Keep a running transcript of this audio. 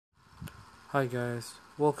Hi guys,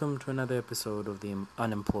 welcome to another episode of the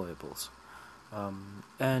Unemployables.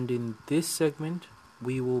 And in this segment,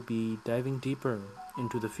 we will be diving deeper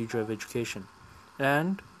into the future of education.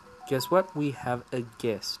 And guess what? We have a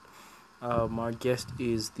guest. Our guest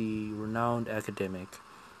is the renowned academic,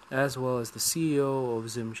 as well as the CEO of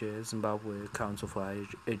ZIMCHE, Zimbabwe Council for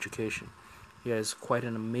Education. He has quite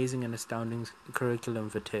an amazing and astounding curriculum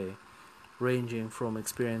vitae, ranging from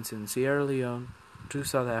experience in Sierra Leone to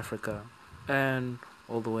South Africa and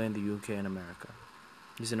all the way in the UK and America.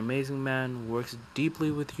 He's an amazing man who works deeply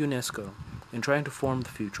with UNESCO in trying to form the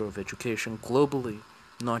future of education globally,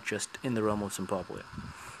 not just in the realm of Zimbabwe.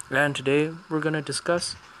 And today we're going to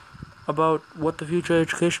discuss about what the future of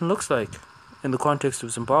education looks like in the context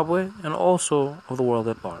of Zimbabwe and also of the world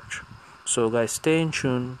at large. So guys, stay in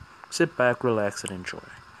tune, sit back, relax, and enjoy.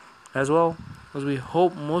 As well as we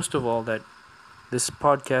hope most of all that this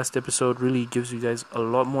podcast episode really gives you guys a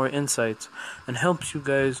lot more insights and helps you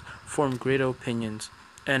guys form greater opinions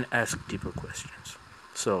and ask deeper questions.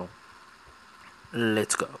 So,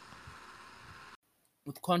 let's go.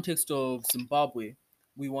 With context of Zimbabwe,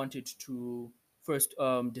 we wanted to first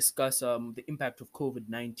discuss the impact of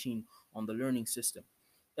COVID-19 on the learning system.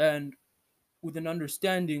 And with an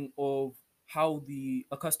understanding of how the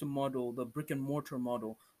accustomed model, the brick and mortar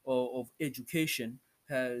model of education,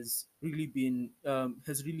 has really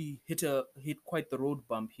hit quite the road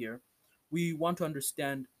bump here. We want to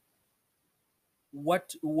understand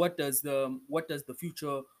what does the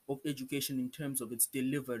future of education in terms of its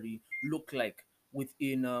delivery look like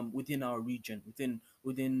within our region,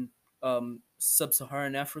 within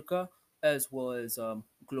sub-Saharan Africa, as well as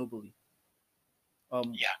globally.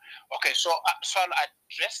 Yeah. Okay. So I'll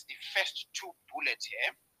address the first two bullets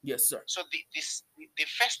here. Yes, sir. So the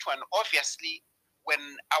first one, obviously, when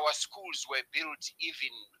our schools were built,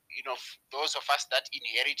 even those of us that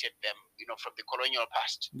inherited them, from the colonial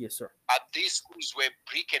past, Yes, sir. these schools were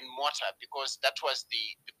brick and mortar because that was the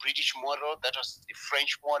British model, that was the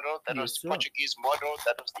French model, that was Yes, the sir. Portuguese model,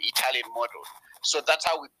 that was the Italian model. So that's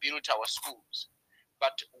how we built our schools.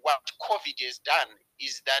 But what COVID has done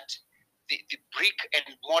is that the brick and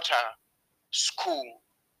mortar school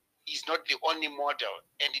is not the only model,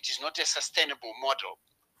 and it is not a sustainable model.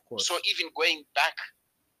 Of course. So even going back,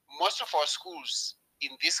 most of our schools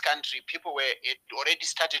in this country, people were already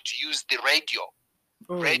started to use the radio,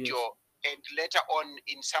 Yes. and later on,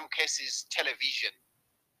 in some cases, television,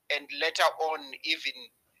 and later on, even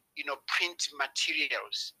print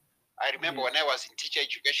materials. I remember when I was in teacher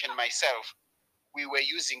education myself, we were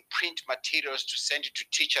using print materials to send it to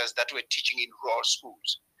teachers that were teaching in rural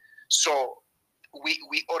schools. So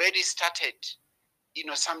we already started,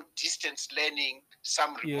 some distance learning,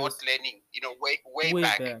 some remote learning, way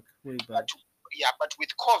back. Way back. But with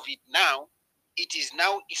COVID now, it is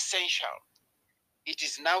now essential. It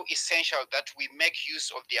is now essential that we make use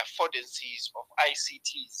of the affordances of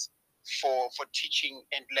ICTs for teaching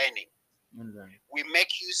and learning. We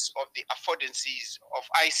make use of the affordances of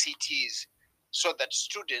ICTs so that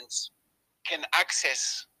students can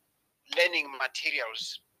access learning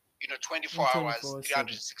materials, 24 hours,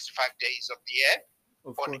 365 days of the year,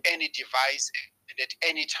 on any device and at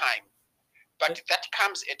any time. But that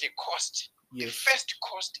comes at a cost. Yes. The first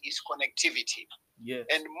cost is connectivity. Yes.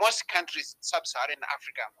 And most countries, sub-Saharan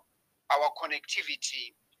Africa, our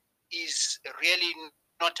connectivity is really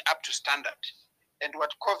not up to standard. And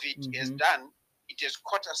what COVID has done, it has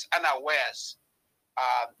caught us unawares.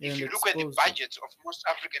 If you look at the budgets of most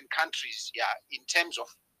African countries, in terms of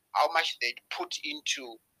how much they put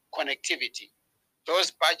into connectivity,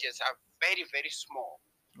 those budgets are very, very small.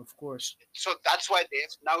 Of course. So that's why they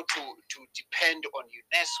have now to depend on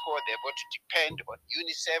UNESCO, they've got to depend on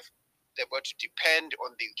UNICEF, they've got to depend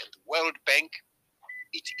on the World Bank.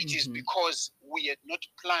 It is because we had not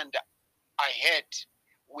planned ahead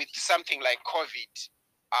with something like COVID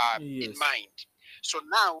in mind. So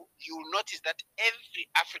now you'll notice that every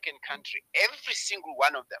African country, every single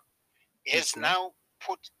one of them, has now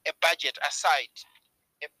put a budget aside,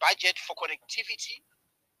 a budget for connectivity,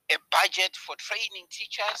 a budget for training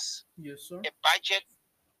teachers, Yes, sir. a budget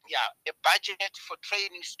for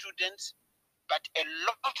training students. But a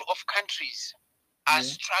lot of countries are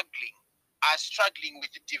struggling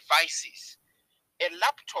with devices. A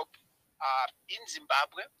laptop in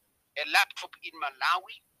Zimbabwe, a laptop in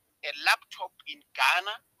Malawi, a laptop in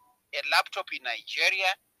Ghana, a laptop in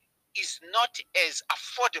Nigeria is not as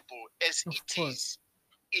affordable as it is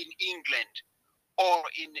in England or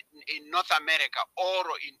in North America or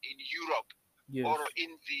in Europe or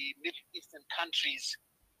in the Middle Eastern countries,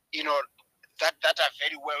 that are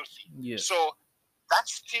very wealthy. Yes. So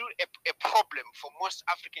that's still a problem for most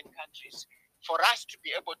African countries. For us to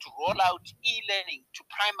be able to roll out e-learning to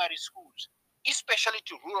primary schools, especially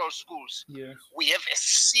to rural schools, Yes. we have a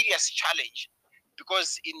serious challenge,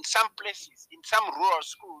 because in some places, in some rural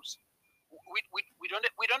schools, we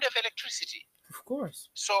don't have electricity. Of course.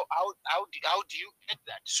 So how do you get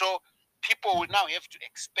that? So people will now have to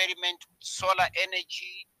experiment with solar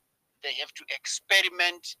energy. They have to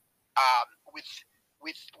experiment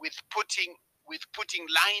with putting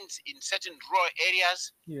lines in certain rural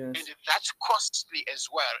areas, Yes. and that's costly as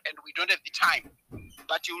well. And we don't have the time.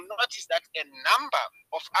 But you'll notice that a number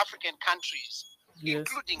of African countries, Yes.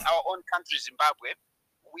 including our own country, Zimbabwe,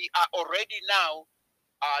 we are already now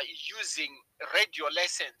using radio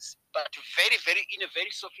lessons, but in a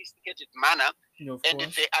very sophisticated manner, Of and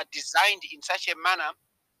course. they are designed in such a manner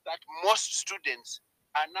that most students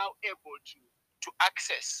are now able to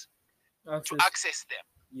access them.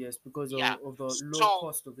 Yes, because Yeah. of the low So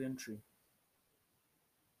cost of entry.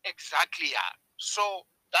 exactly, yeah. So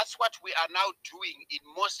that's what we are now doing in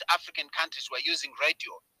most African countries. We're using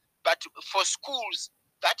radio, but for schools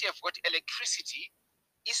that have got electricity,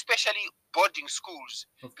 especially boarding schools,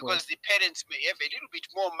 Of because course. the parents may have a little bit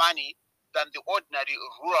more money than the ordinary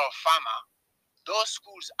rural farmer, those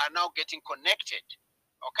schools are now getting connected.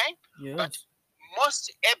 Okay? But Yes.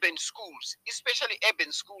 most urban schools, especially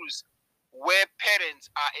urban schools where parents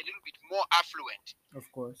are a little bit more affluent, Of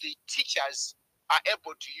course. the teachers are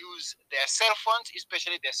able to use their cell phones,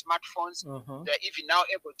 especially their smartphones. They're even now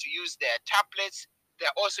able to use their tablets.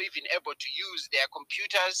 They're also even able to use their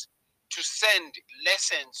computers to send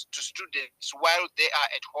lessons to students while they are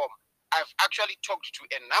at home. I've actually talked to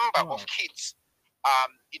a number of kids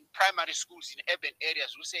in primary schools in urban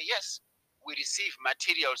areas who say, yes, we receive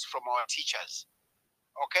materials from our teachers.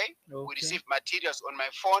 Okay? We receive materials on my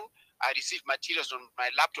phone. I receive materials on my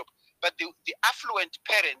laptop. But the affluent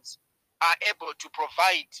parents are able to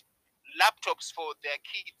provide laptops for their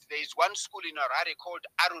kids. There is one school in Harare called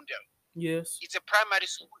Arundel. Yes. It's a primary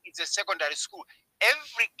school. It's a secondary school.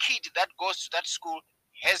 Every kid that goes to that school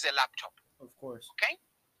has a laptop. Of course. Okay?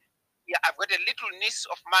 Yeah, I've got a little niece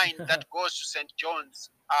of mine that goes to St. John's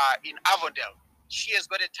in Avondale. She has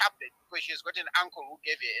got a tablet because she has got an uncle who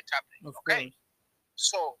gave her a tablet. Of okay? course.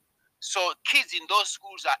 So kids in those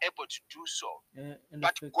schools are able to do so.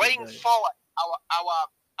 But effective going diet. forward,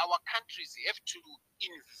 our countries have to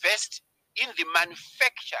invest in the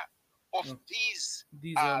manufacture of these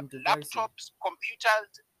devices. laptops, computers,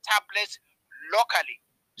 tablets locally,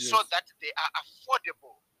 so Yes. that they are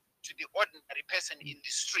affordable to the ordinary person in the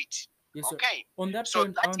street. Yes, sir. Okay. On that So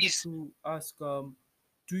point, I that wanted is to ask,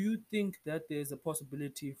 do you think that there's a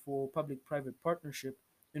possibility for public-private partnership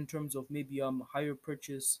in terms of maybe higher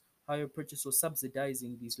purchase or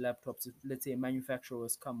subsidizing these laptops? If let's say a manufacturer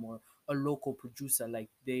has come, or a local producer, like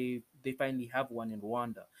they finally have one in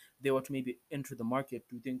Rwanda, they were to maybe enter the market.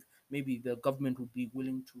 Do you think maybe the government would be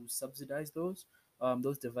willing to subsidize those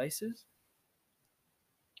devices?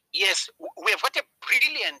 yes, we have got a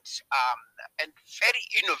brilliant and very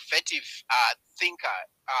innovative thinker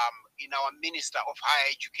in our Minister of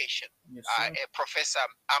Higher Education, Yes, sir. Professor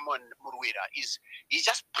Amon Murwira. He's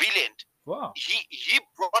just brilliant. Wow. He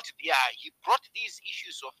brought these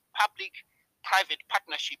issues of public-private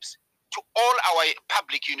partnerships to all our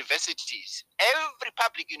public universities. Every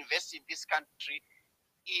public university in this country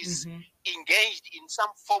is engaged in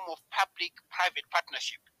some form of public-private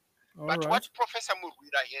partnership. But what Professor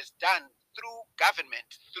Murwira has done through government,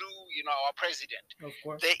 through our president, Of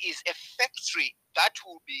course. there is a factory that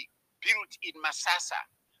will be built in Masasa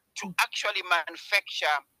to actually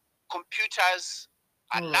manufacture computers,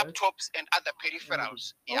 laptops, and other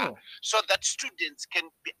peripherals. So that students can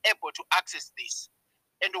be able to access this.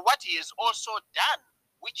 And what he has also done,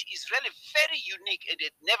 which is really very unique and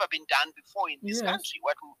had never been done before in this country,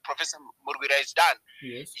 what Professor Murwira has done,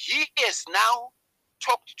 he has now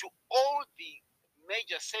talked to all the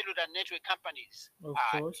major cellular network companies,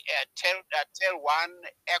 Tel1,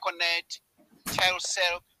 Econet,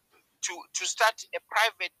 Telcel, to start a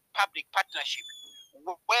private-public partnership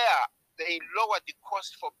where they lower the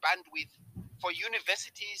cost for bandwidth for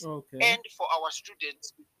universities and for our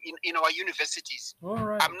students in our universities.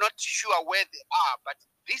 I'm not sure where they are, but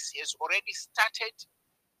this has already started.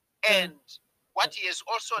 And what he has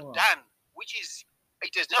also done, which is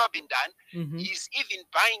it has never been done, is even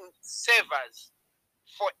buying servers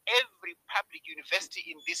for every public university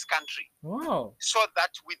in this country. Wow. So that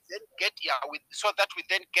we then get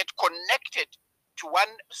connected to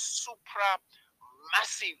one supra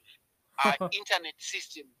massive internet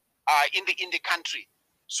system in the country,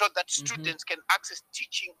 so that students can access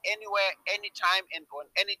teaching anywhere, anytime, and on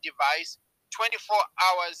any device 24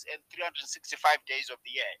 hours and 365 days of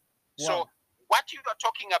the year. So Wow. what you are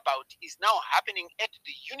talking about is now happening at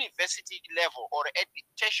the university level or at the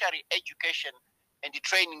tertiary education and the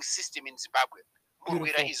training system in Zimbabwe.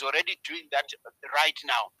 Murwira Beautiful. is already doing that right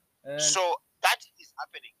now. And So that is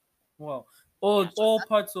happening. wow. Yeah, so All that,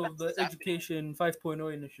 parts that of the is happening. Education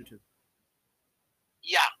 5.0 initiative.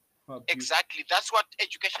 Yeah, Beautiful. exactly. That's what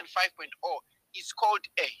Education 5.0 is called,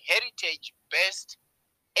 a heritage-based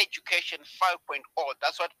Education 5.0.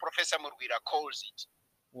 That's what Professor Murwira calls it.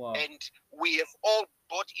 Wow. And we have all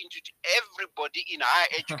bought into it. Everybody in higher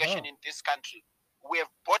education in this country, we have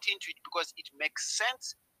bought into it because it makes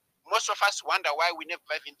sense. Most of us wonder why we never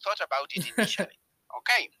even thought about it initially.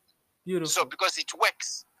 Okay, Beautiful. so because it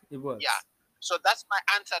works. It works. Yeah. So that's my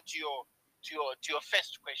answer to your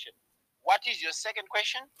first question. What is your second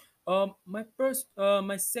question? My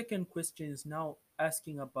second question is now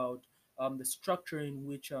asking about the structure in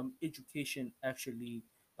which education actually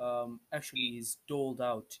is doled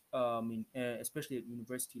out, especially at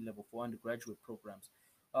university level for undergraduate programs.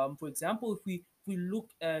 For example, if we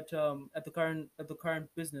look at the current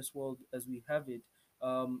business world as we have it,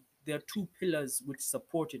 there are two pillars which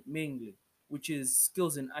support it mainly, which is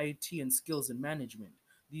skills in IT and skills in management.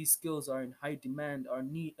 These skills are in high demand, are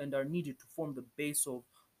needed to form the base of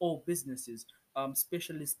all businesses.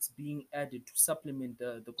 Specialists being added to supplement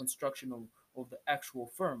the construction of the actual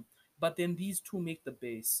firm. But then these two make the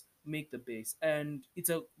base, and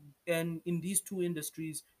in these two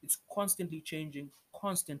industries, it's constantly changing,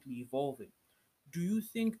 constantly evolving. Do you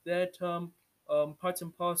think that parts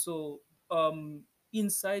and parcel,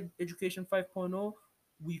 inside Education 5.0,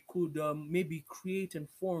 we could maybe create and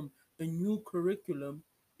form a new curriculum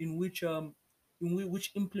in which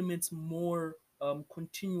implements more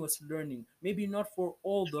continuous learning? Maybe not for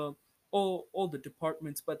all the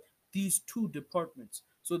departments, but these two departments,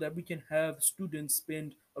 so that we can have students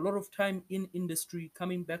spend a lot of time in industry,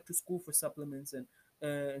 coming back to school for supplements, and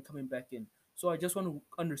coming back in. So I just want to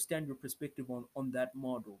understand your perspective on that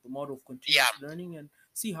model, the model of Yeah. continuous learning, and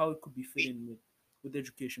see how it could be fit The, in with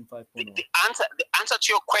Education the, 5.0. the answer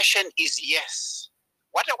to your question is yes.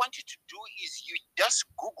 What I want you to do is you just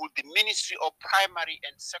Google the Ministry of Primary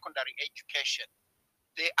and Secondary Education.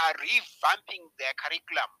 They are revamping their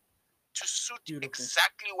curriculum to suit Beautiful.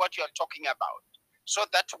 exactly what you're talking about, so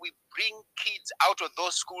that we bring kids out of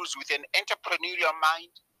those schools with an entrepreneurial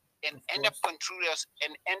mind, an entrepreneurial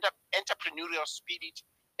spirit,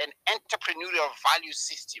 an entrepreneurial value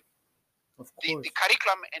system. Of The course.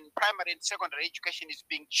 curriculum in primary and secondary education is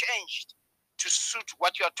being changed to suit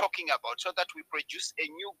what you are talking about, so that we produce a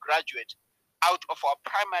new graduate out of our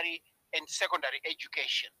primary and secondary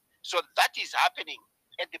education. So that is happening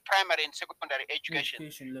at the primary and secondary education.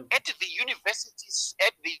 Level. At the university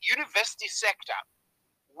sector,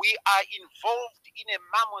 we are involved in a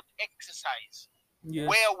mammoth exercise. Yes.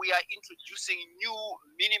 Where we are introducing new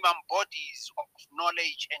minimum bodies of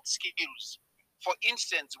knowledge and skills. For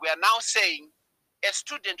instance, we are now saying a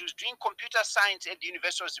student who's doing computer science at the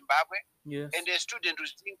University of Zimbabwe, yes, and a student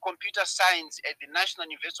who's doing computer science at the National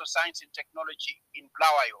University of Science and Technology in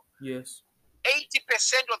Bulawayo, yes, 80%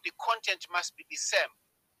 of the content must be the same.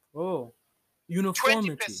 Oh,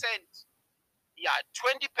 uniformity. 20%, yeah,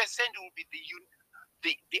 20% will be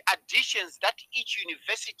the additions that each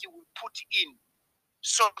university will put in,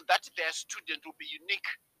 so that their student will be unique.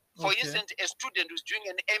 For instance, a student who's doing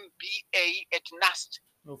an MBA at NAST,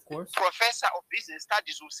 of course, the professor of business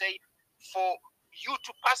studies will say, for you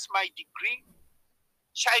to pass my degree,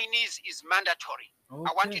 Chinese is mandatory.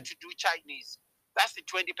 I want you to do Chinese. That's the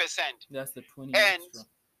 20%. That's the 20 and extra.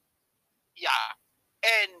 Yeah,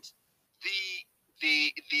 and the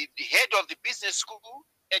head of the business school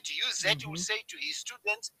at UZ will say to his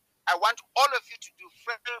students, I want all of you to do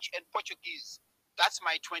French and Portuguese. That's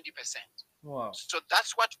my 20%. Wow. So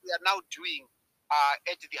that's what we are now doing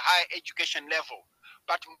at the higher education level.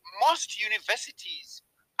 But most universities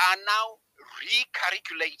are now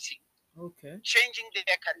recurriculating, changing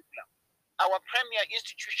their curriculum. Our premier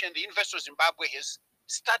institution, the University of Zimbabwe, has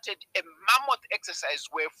started a mammoth exercise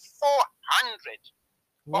where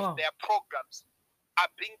 400 of their programs are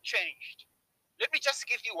being changed. Let me just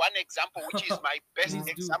give you one example, which is my best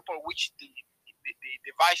example, which the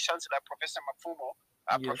Vice Chancellor, Professor Mapfumo,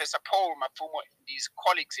 Professor Paul Mapfumo, and his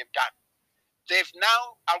colleagues have done. They've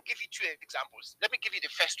now, I'll give you two examples. Let me give you the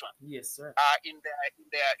first one. Yes, sir. In the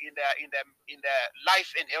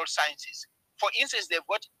life and health sciences. For instance, they've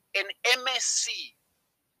got an MSc,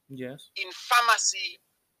 yes, in pharmacy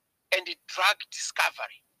and drug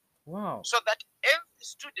discovery. Wow. So that every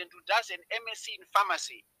student who does an MSc in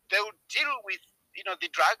pharmacy, they will deal with the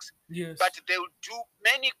drugs, yes, but they will do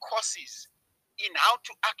many courses in how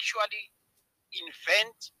to actually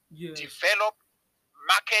invent, Yes. develop,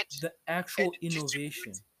 market, The actual and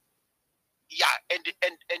innovation.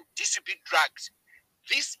 and distribute drugs.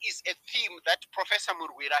 This is a theme that Professor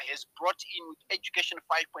Murwira has brought in with Education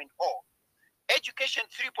 5.0. Education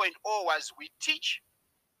 3.0 was we teach,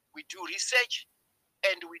 we do research,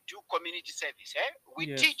 and we do community service. We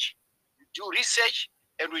Yes. teach, we do research,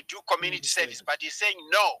 and we do community service. But he's saying,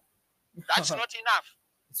 no, that's not enough.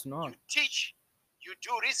 It's not. You teach, you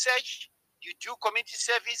do research, you do community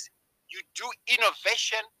service, you do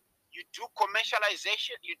innovation, you do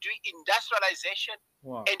commercialization, you do industrialization,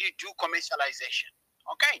 Wow. and you do commercialization.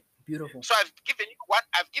 Okay. Beautiful. So I've given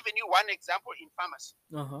you one example in pharmacy.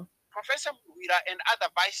 Uh-huh. Professor Muwira and other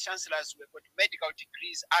vice chancellors with medical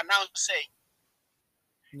degrees are now saying,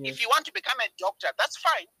 Yes. if you want to become a doctor, that's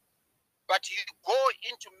fine, but you go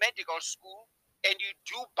into medical school and you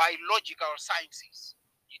do biological sciences.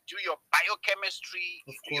 You do your biochemistry,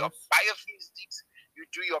 Of you do your course. biophysics, you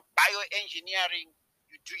do your bioengineering,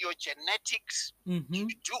 you do your genetics, Mm-hmm.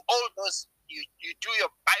 you do all those, you do your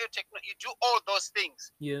biotechnology, you do all those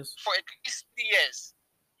things Yes. for at least 3 years.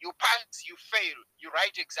 You pass, you fail, you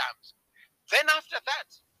write exams. Then after that,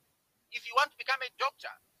 if you want to become a doctor,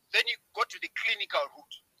 then you go to the clinical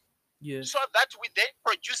route. Yes. So that we then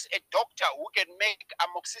produce a doctor who can make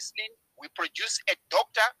amoxicillin. We produce a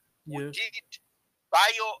doctor who Yes. did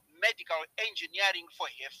biomedical engineering for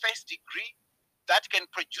her first degree, that can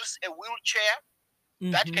produce a wheelchair,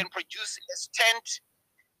 that Mm-hmm. can produce a stent,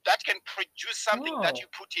 that can produce something that Wow. you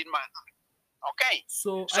put in my hand. Okay,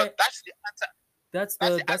 So that's the answer. that's That's the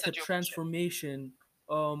the answer that's the to your question. transformation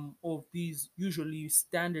of these usually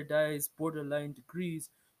standardized borderline degrees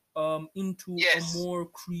into a Yes, more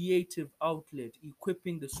creative outlet,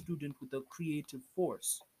 equipping the student with a creative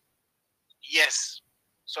force. yes.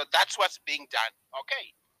 So that's what's being done.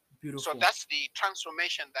 Okay. So Beautiful. that's the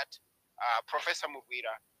transformation that Professor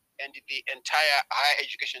Mugwira and the entire higher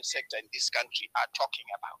education sector in this country are talking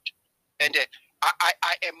about. And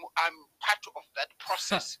I'm part of that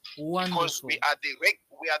process because Wonderful. we are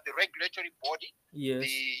the regulatory body. Yes.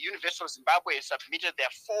 The University of Zimbabwe has submitted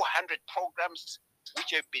their 400 programs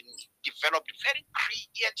which have been developed very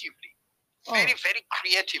creatively, very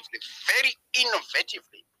creatively, very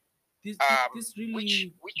innovatively. This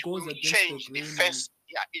really Which goes will against change the the grain. face.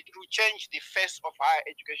 Yeah, it will change the face of higher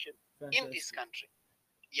education in this Fantastic. country.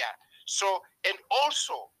 Yeah. So, and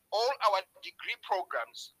also all our degree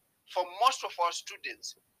programs for most of our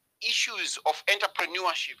students, issues of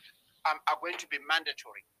entrepreneurship are going to be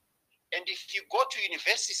mandatory. And if you go to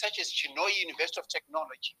universities such as Chinhoyi University of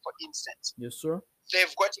Technology, for instance, Yes, sir.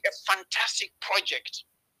 they've got a fantastic project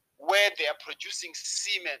where they are producing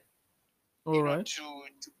semen, All right.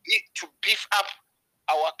 to beef up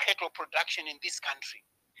our cattle production in this country.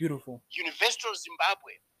 Beautiful. University of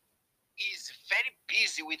Zimbabwe is very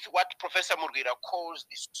busy with what Professor Murgira calls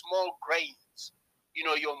the small grains.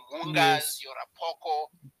 Your mungas, Yes. your rapoko,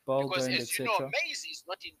 because Bulgur, as you know, etc. maize is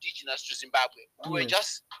not indigenous to Zimbabwe. We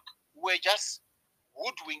Yes. were just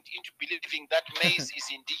hoodwinked into believing that maize is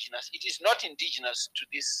indigenous. It is not indigenous to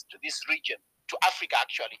this region, to Africa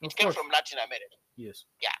actually. It Of came course. from Latin America. Yes.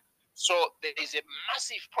 Yeah. So there is a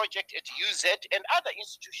massive project at UZ and other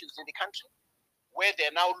institutions in the country where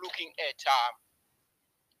they're now looking at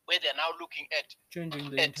Changing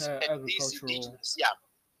the entire these agricultural indigenous,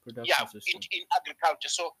 production system. in agriculture.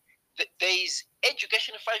 So there is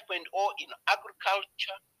education 5.0 in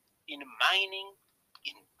agriculture, in mining,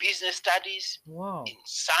 in business studies, Wow. in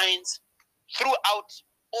science, throughout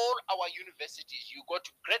all our universities. You go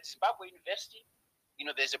to Great Zimbabwe University,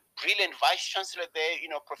 there's a brilliant vice chancellor there,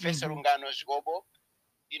 Professor Ungano Zgobo.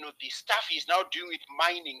 The stuff he's now doing with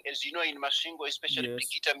mining, as you know, in Masvingo, especially Yes.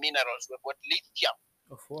 Bikita minerals, we've got lithium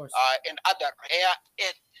Of course. and other rare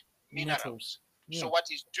earth Metals. minerals. Yeah. So what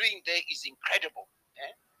he's doing there is incredible.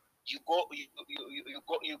 You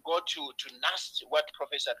go to NAST, what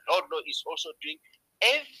Professor Lodlo is also doing.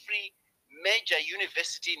 Every major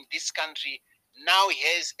university in this country now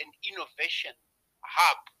has an innovation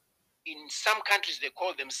hub. In some countries, they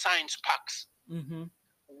call them science parks,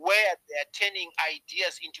 where they're turning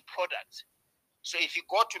ideas into products. So if you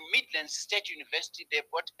go to Midlands State University, they've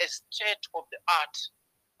got a state-of-the-art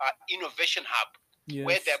innovation hub, Yes.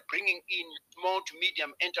 where they're bringing in small to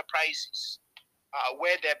medium enterprises,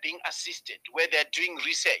 where they're being assisted, where they're doing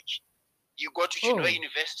research. You go to Chinhoyi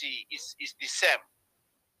University, is the same.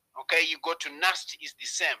 Okay, you go to NAST, is the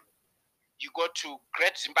same. You go to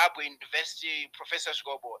Great Zimbabwe University, Professor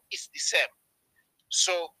Sgobo, it's the same.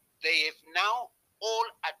 So they have now all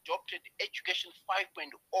adopted Education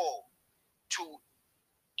 5.0 to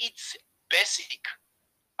its basic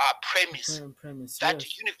premise Premise, that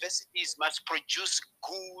yes. universities must produce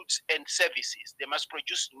goods and services. They must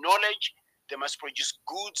produce knowledge, they must produce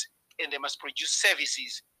goods, and they must produce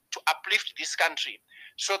services to uplift this country,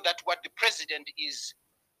 so that what the president is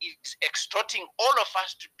exhorting all of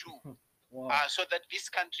us to do, Wow. so that this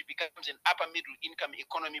country becomes an upper middle income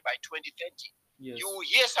economy by 2030. Yes. You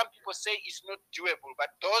hear some people say it's not doable, but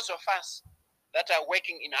those of us that are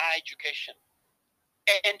working in higher education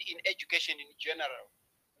and in education in general,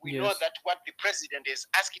 we know Yes. that what the president has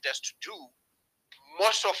asked us to do,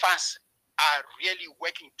 most of us are really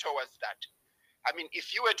working towards that. I mean,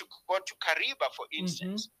 if you were to go to Kariba, for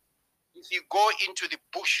instance, if you go into the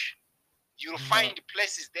bush, you'll find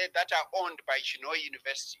places there that are owned by Chinhoyi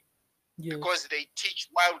University, Yes. because they teach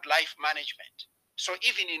wildlife management. So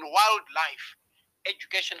even in wildlife,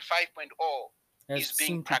 education 5.0 Has is being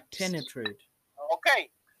seemed to practiced. penetrate. Okay.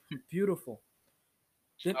 Beautiful.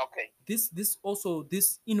 Then Okay.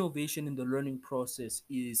 this innovation in the learning process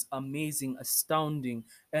is amazing, astounding,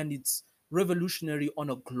 and it's revolutionary on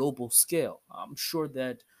a global scale. I'm sure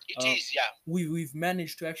that It is, yeah. we've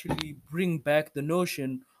managed to actually bring back the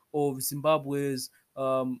notion of Zimbabwe's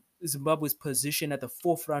position at the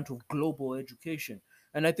forefront of global education.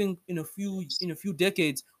 And I think in a few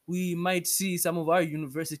decades we might see some of our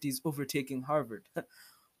universities overtaking Harvard.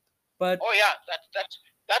 But Oh yeah,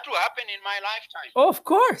 that will happen in my lifetime. of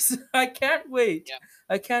course, I can't wait. Yeah.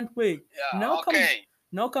 I can't wait. Yeah. Okay.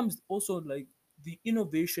 Now comes also like the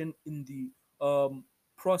innovation in the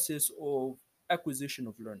process of acquisition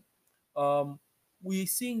of learning. Um, we're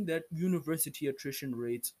seeing that university attrition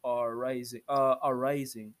rates are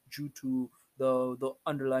rising due to the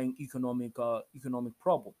underlying economic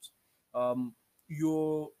problems. Um,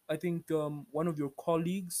 I think one of your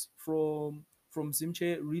colleagues from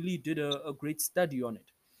Zimche really did a great study on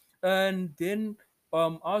it. And then I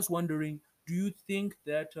was wondering, do you think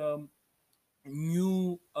that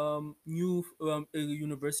new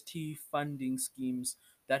university funding schemes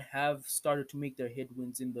that have started to make their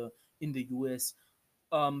headwinds in the US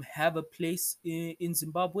have a place in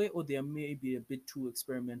Zimbabwe, or they are maybe a bit too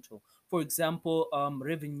experimental? For example,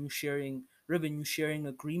 revenue sharing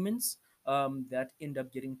agreements that end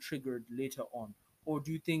up getting triggered later on, or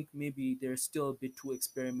do you think maybe they're still a bit too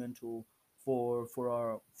experimental for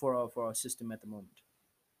our system at the moment?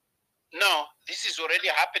 No, this is already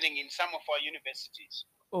happening in some of our universities.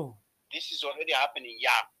 Oh, This is already happening.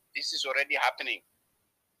 Yeah, this is already happening.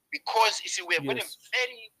 Because you see, we have got a yes,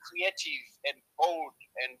 very creative and bold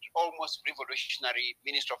and almost revolutionary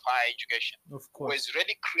Minister of Higher Education, of who has course.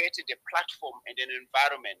 really created a platform and an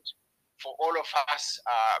environment for all of us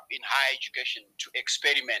in higher education to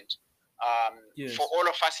experiment, Yes, for all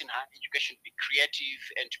of us in higher education to be creative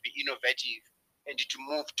and to be innovative and to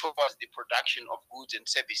move towards the production of goods and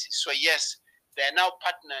services. So yes, there are now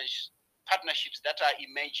partnerships that are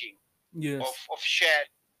emerging yes, of shared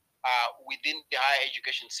within the higher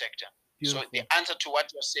education sector. So the beautiful. answer to what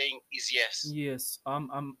you're saying is yes. Yes,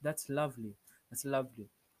 that's lovely. That's lovely.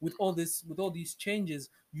 With all these changes,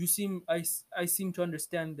 I seem to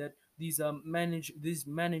understand that these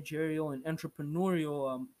managerial and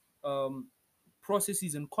entrepreneurial um,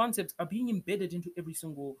 processes and concepts are being embedded into every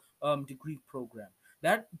single degree program.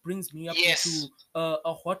 That brings me up into Yes.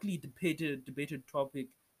 a hotly debated topic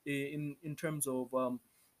in terms of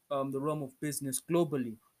the realm of business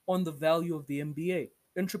globally on the value of the MBA.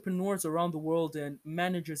 Entrepreneurs around the world and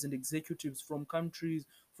managers and executives from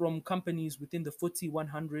companies within the FTSE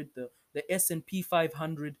 100, the S&P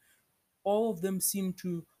 500, all of them seem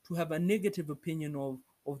to have a negative opinion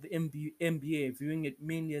of the MBA, viewing it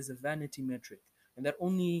mainly as a vanity metric, and that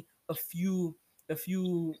only a few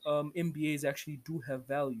MBAs actually do have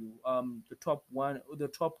value. The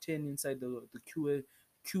top 10 inside the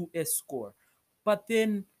QS score. But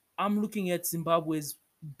then I'm looking at Zimbabwe's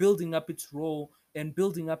building up its role and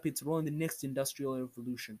building up its role in the next industrial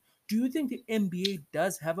revolution. Do you think the MBA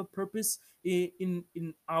does have a purpose in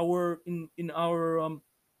our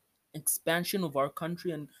expansion of our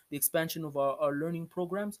country and the expansion of our learning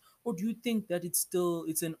programs, or do you think that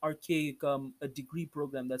it's an archaic a degree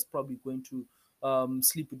program that's probably going to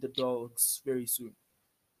sleep with the dogs very soon?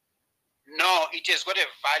 No, it has got a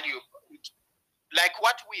value. Like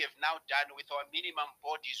what we have now done with our minimum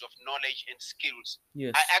bodies of knowledge and skills.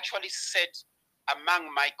 Yes, I actually said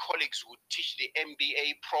among my colleagues who teach the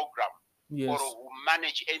MBA program or yes, who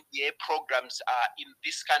manage MBA programs in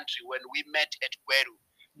this country when we met at Gweru.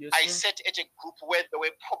 yes, I sir. sat at a group where there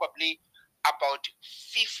were probably about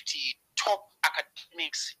 50 top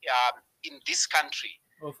academics in this country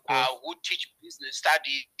Of course. who teach business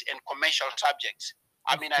studies and commercial subjects.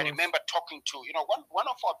 I mean, I remember talking to, one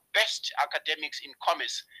of our best academics in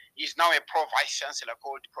commerce. He's now a pro-vice chancellor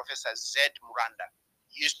called Professor Zed Muranda.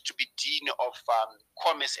 He used to be dean of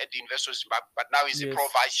commerce at the University of Zimbabwe, but now he's a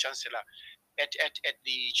pro-vice chancellor at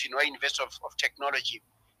the Chinhoyi University of Technology.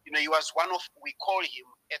 He was we call him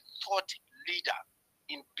a thought leader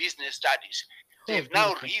in business studies. They've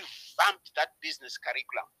now revamped that business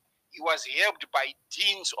curriculum. He was helped by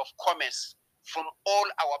deans of commerce from all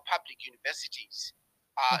our public universities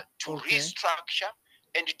to restructure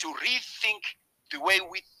and to rethink the way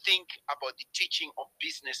we think about the teaching of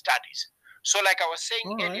business studies. So like I was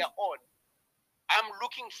saying earlier on, I'm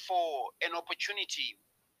looking for an opportunity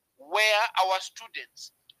where our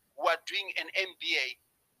students who are doing an MBA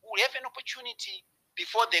will have an opportunity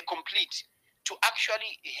before they complete to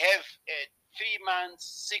actually have a 3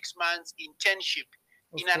 months, 6 months internship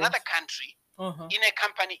in another country, in a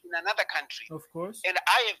company in another country. Of course. And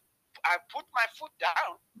I've put my foot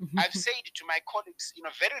down. I've said to my colleagues,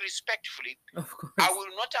 very respectfully, of course, I will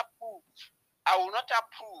not approve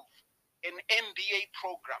an MBA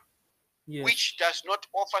program which does not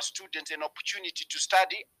offer students an opportunity to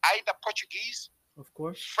study either Portuguese, of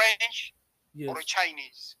course, French, or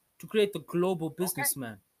Chinese. To create the global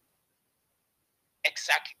businessman.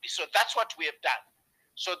 Exactly. So that's what we have done.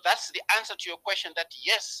 So that's the answer to your question, that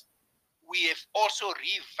yes, we have also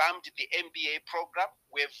revamped the MBA program.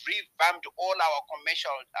 We have revamped all our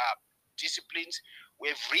commercial disciplines. We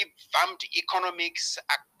have revamped economics,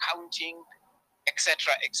 accounting,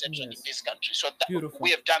 etc., etc. in this country. So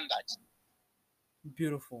we have done that.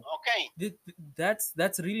 Beautiful. Okay.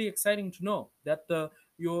 That's really exciting to know that the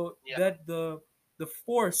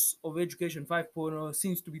force of Education 5.0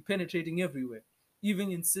 seems to be penetrating everywhere,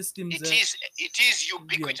 even in systems. It is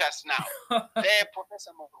ubiquitous now. There,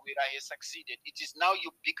 Professor Mugwira has succeeded. It is now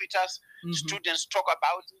ubiquitous. Students talk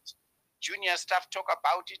about it. Junior staff talk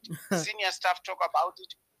about it. Senior staff talk about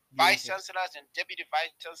it. Vice chancellors and deputy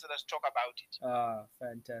vice chancellors talk about it.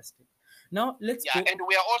 Fantastic. Now let's go. And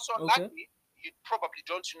we are also lucky. You probably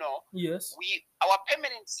don't know. Yes. Our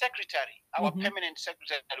permanent secretary was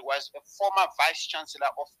a former vice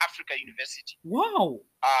chancellor of Africa University. Wow.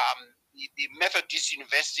 The Methodist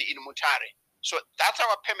University in Mutare. So that's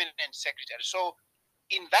our permanent secretary. So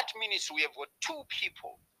in that ministry, we have got 2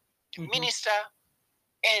 people, the minister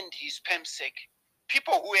and his PEMSEC,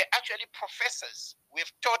 people who are actually professors. We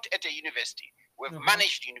have taught at a university. We have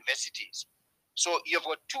managed universities. So you've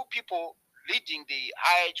got 2 people leading the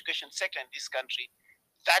higher education sector in this country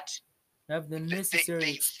that have the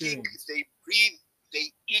necessary experience. Think, they breathe,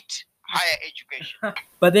 they eat higher education.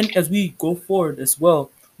 But then as we go forward as well,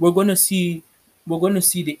 we're gonna see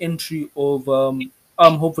the entry of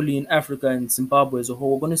hopefully in Africa and Zimbabwe as a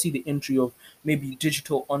whole, we're gonna see the entry of maybe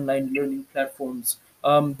digital online learning platforms.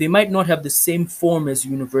 They might not have the same form as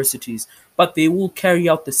universities, but they will carry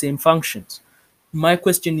out the same functions. My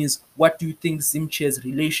question is, what do you think Zimche's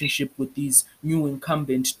relationship with these new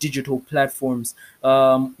incumbent digital platforms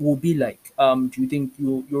will be like? Do you think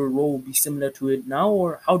your role will be similar to it now,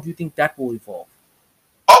 or how do you think that will evolve?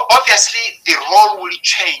 Obviously, the role will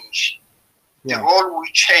change. The role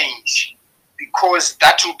will change because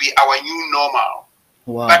that will be our new normal.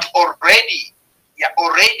 Wow. But already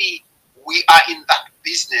we are in that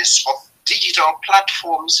business of digital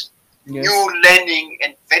platforms, new learning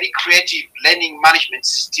and very creative learning management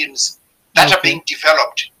systems that are being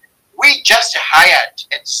developed. We just hired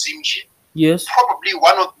at Zimche probably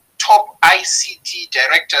one of the top ICT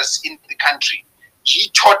directors in the country. He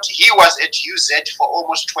was at UZ for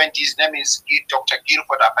almost 20. His name is Dr.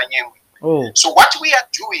 Guilford Apanyengwe. So what we are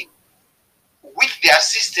doing with the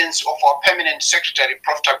assistance of our permanent secretary,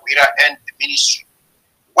 Prof. Tagwira, and the ministry,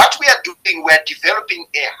 what we are doing, we are developing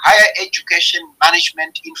a higher education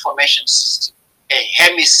management information system, a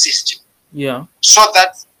HEMIS system. Yeah. So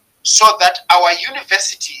that our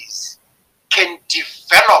universities can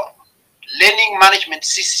develop learning management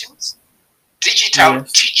systems, digital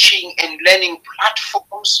teaching and learning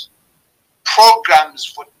platforms, programs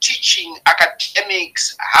for teaching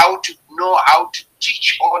academics how to know how to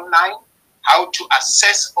teach online, how to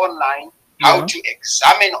assess online, how to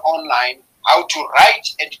examine online, how to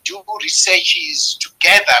write and do researches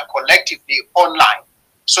together collectively online.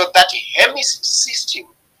 So that HEMIS system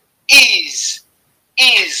is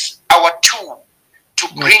our tool to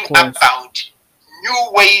bring about new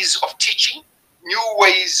ways of teaching, new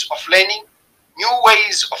ways of learning, new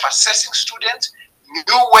ways of assessing students,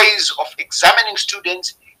 new ways of examining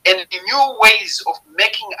students, and new ways of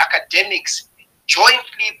making academics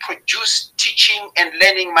jointly produce teaching and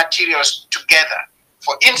learning materials together.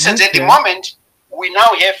 For instance, at the moment, we now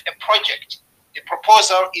have a project. The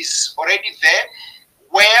proposal is already there,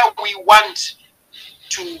 where we want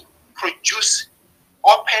to produce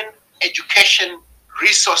open education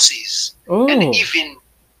resources and Oh, even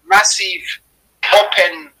massive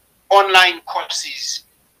open online courses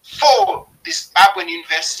for the Zimbabwean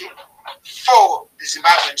university, for the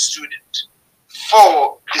Zimbabwean student,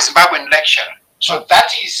 for the Zimbabwean lecturer. So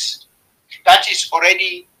that is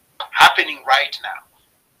already happening right now.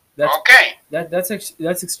 that's Okay.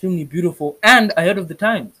 that's extremely beautiful and ahead of the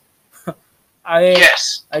times. I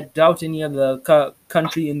Yes. I doubt any other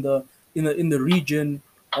country in the region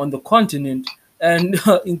on the continent and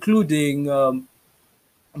including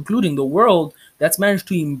the world that's managed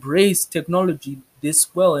to embrace technology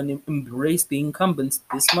this well and embrace the incumbents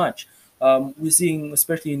this much. We're seeing,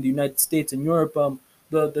 especially in the United States and Europe,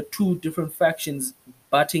 the two different factions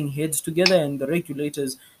butting heads together, and the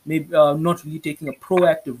regulators maybe not really taking a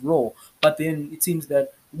proactive role. But then it seems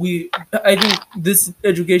that I think this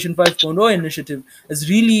Education 5.0 initiative has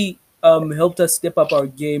really helped us step up our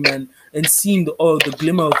game and seeing the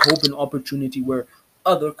glimmer of hope and opportunity where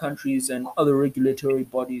other countries and other regulatory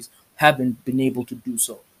bodies haven't been able to do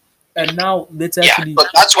so. And now let's Yeah. actually, So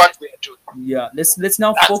that's what we are doing. yeah, let's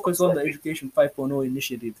now That's focus what on the we're doing. Education 5.0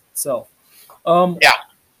 initiative itself. Um, Yeah.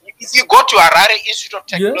 If you go to Harare Institute of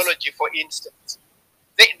yes, Technology, for instance,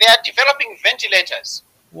 they are developing ventilators.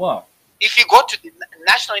 wow, If you go to the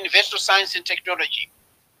National University of Science and Technology,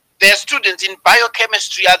 their students in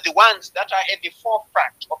biochemistry are the ones that are at the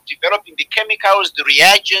forefront of developing the chemicals, the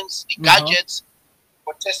reagents, the uh-huh. gadgets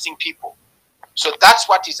for testing people. So that's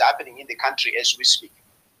what is happening in the country as we speak,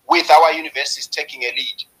 with our universities taking a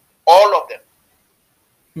lead. All of them.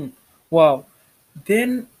 Hmm. Wow.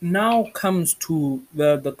 Then now comes to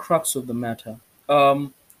the crux of the matter.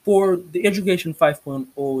 For the Education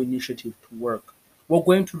 5.0 initiative to work, we're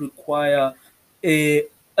going to require a,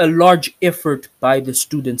 a large effort by the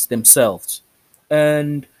students themselves.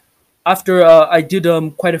 And after I did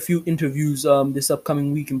quite a few interviews this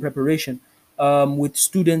upcoming week in preparation with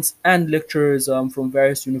students and lecturers from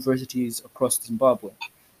various universities across Zimbabwe,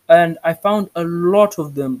 and I found a lot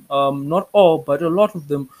of them, not all, but a lot of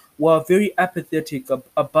them were very apathetic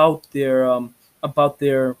about their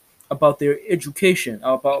about their education,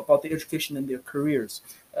 about their education and their careers.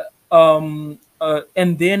 And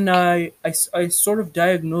then I sort of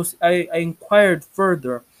diagnosed, I inquired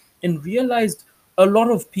further and realized a lot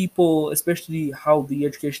of people, especially how the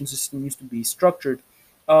education system used to be structured,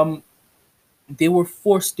 um, they were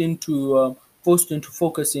forced into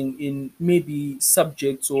focusing in maybe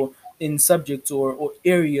subjects or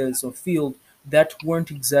areas or field that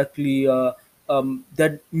weren't exactly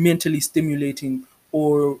that mentally stimulating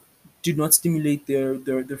or did not stimulate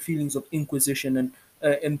their feelings of inquisition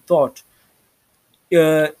and thought.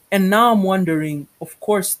 And now I'm wondering, of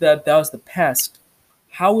course, that was the past.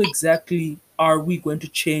 How exactly are we going to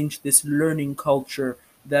change this learning culture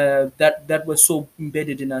that was so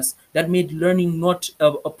embedded in us, that made learning not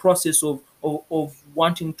a process of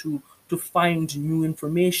wanting to find new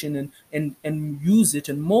information and use it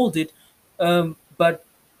and mold it, but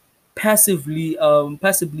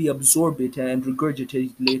passively absorb it and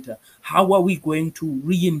regurgitate it later? How are we going to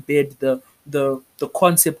re-embed the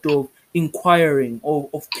concept of inquiring,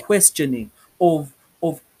 of questioning, of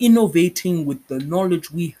innovating with the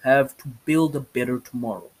knowledge we have to build a better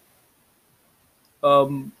tomorrow?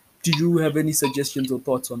 Um, do you have any suggestions or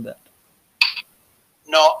thoughts on that?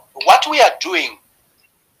 No, what we are doing,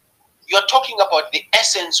 you're talking about the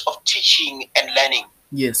essence of teaching and learning.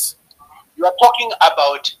 Yes. You are talking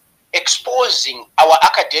about exposing our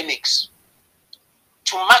academics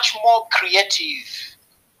to much more creative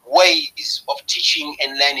ways of teaching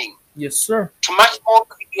and learning, Yes, sir. to much more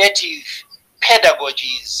creative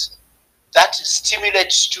pedagogies that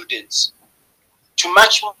stimulate students, to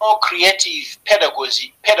much more creative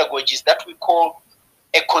pedagogies that we call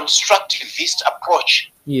a constructivist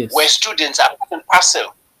approach, where Yes. students are part and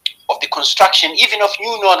parcel of the construction even of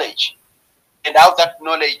new knowledge and how that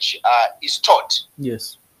knowledge is taught.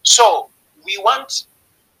 Yes. So we want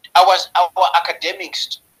our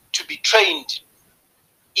academics to be trained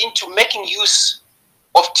into making use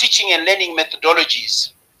of teaching and learning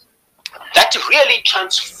methodologies that really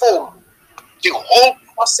transform the whole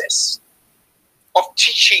process of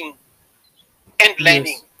teaching and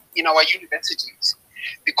learning Yes. in our universities,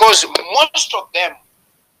 because most of them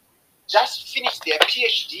just finished their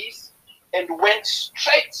PhDs and went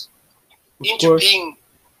straight Of into course. being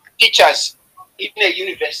teachers in a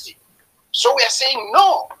university. So we are saying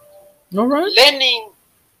no, All right. learning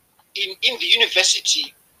in the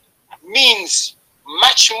university means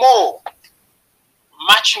much more,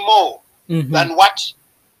 much more Mm-hmm. than what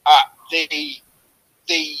uh, they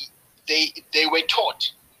they they were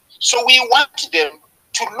taught. So we want them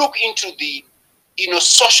to look into the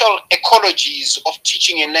social ecologies of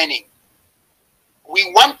teaching and learning.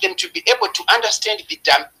 We want them to be able to understand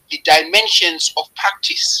the dimensions of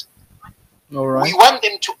practice. All right. We want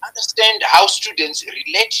them to understand how students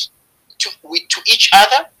relate to each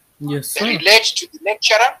other, Yes, sir. relate to the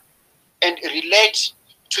lecturer, and relate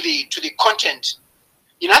to the content.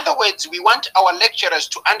 In other words, we want our lecturers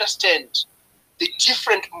to understand the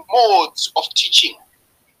different modes of teaching,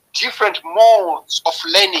 different modes of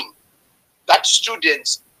learning that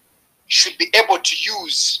students should be able to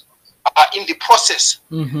use in the process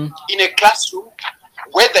in a classroom,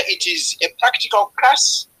 whether it is a practical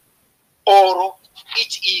class or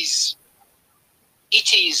it is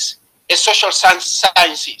a social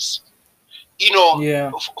sciences.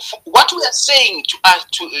 Yeah. What we are saying to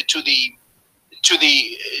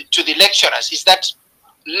the lecturers is that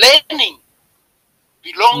learning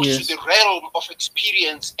belongs Yes. to the realm of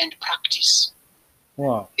experience and practice.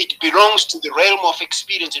 Wow. It belongs to the realm of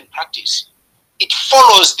experience and practice. It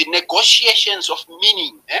follows the negotiations of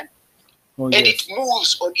meaning, Oh, and yes. it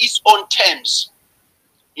moves on its own terms.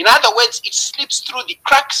 In other words, it slips through the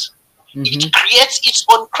cracks, it creates its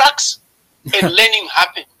own cracks, and learning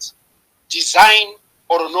happens, design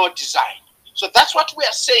or no design. So that's what we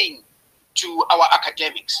are saying to our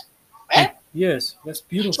academics. Yes, that's So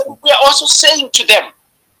beautiful. we are also saying to them,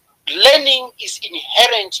 learning is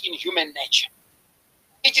inherent in human nature.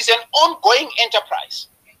 It is an ongoing enterprise.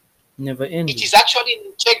 Never It ending. is actually an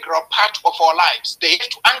integral part of our lives. They have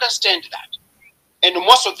to understand that. And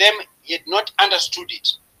most of them yet not understood it.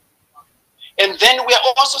 And then we are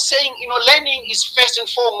also saying, learning is first and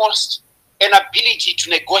foremost an ability to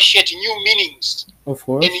negotiate new meanings Of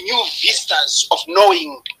course. and new vistas of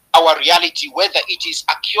knowing our reality, whether it is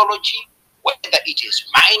archaeology, whether it is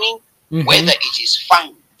mining, whether it is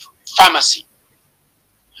pharmacy.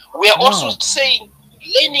 We are also Wow. saying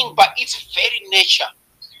learning by its very nature,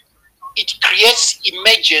 it creates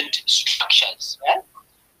emergent structures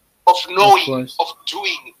of knowing, course. of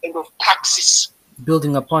doing, and of praxis.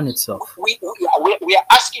 Building upon itself. We are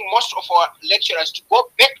asking most of our lecturers to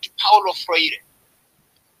go back to Paulo Freire,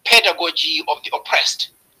 pedagogy of the oppressed.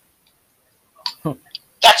 Huh.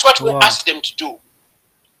 That's what we Wow. ask them to do.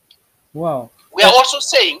 Wow. We are also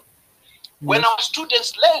saying when Yes. our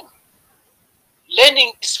students learn,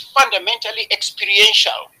 learning is fundamentally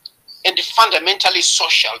experiential and fundamentally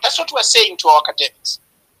social. That's what we're saying to our academics.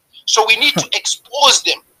 So we need to expose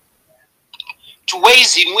them to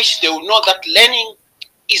ways in which they will know that learning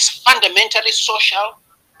is fundamentally social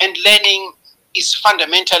and learning is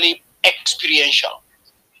fundamentally experiential.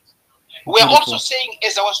 We're Beautiful. also saying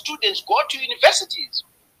as our students go to universities,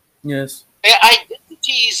 Yes. their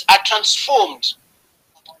identities are transformed,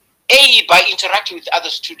 A, by interacting with other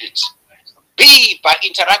students, B, by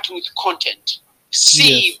interacting with content,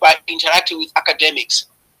 C, Yes. by interacting with academics,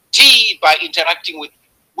 D, by interacting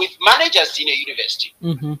with managers in a university.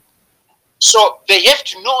 So they have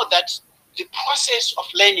to know that the process of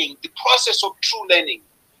learning, the process of true learning,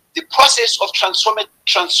 the process of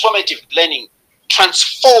transformative learning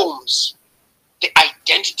transforms the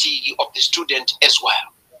identity of the student as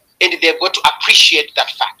well. And they've got to appreciate that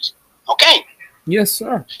fact. Okay? Yes,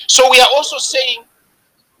 sir. So we are also saying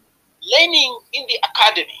learning in the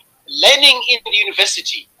academy, learning in the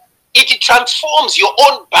university, it transforms your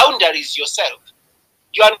own boundaries yourself.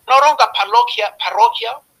 You are no longer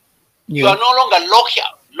parochial. You are Yes. no longer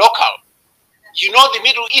local. You know the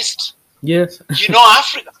Middle East. Yes. You know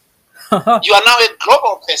Africa. You are now a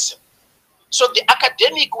global person. So the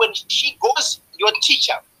academic, when she goes, your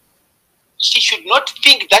teacher, she should not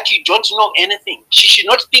think that you don't know anything. She should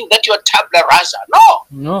not think that you are tabula rasa. No.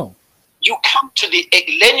 No. You come to the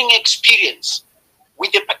learning experience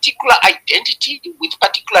with a particular identity, with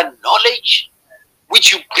particular knowledge,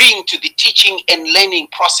 which you bring to the teaching and learning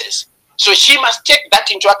process. So she must take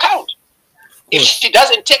that into account. If she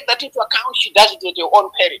doesn't take that into account, she does it at her own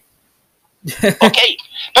peril. Okay.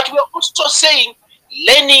 But we're also saying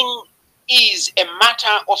learning is a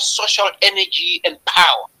matter of social energy and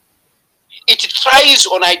power. It thrives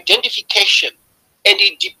on identification and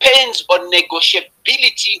it depends on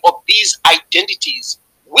negotiability of these identities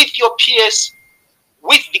with your peers,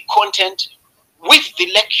 with the content, with the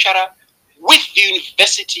lecturer, with the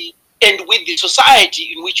university, and with the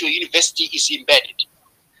society in which your university is embedded.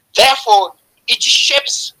 Therefore, it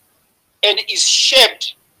shapes and is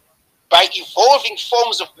shaped by evolving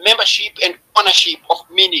forms of membership and ownership of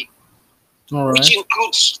meaning, All which right.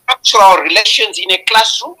 includes structural relations in a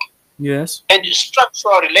classroom Yes. and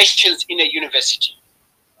structural relations in a university.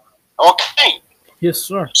 Okay. Yes,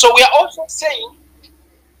 sir. So we are also saying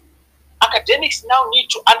academics now need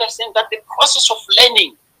to understand that the process of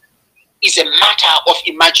learning is a matter of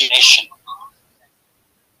imagination,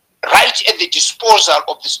 right at the disposal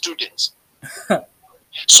of the students.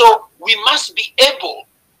 So we must be able,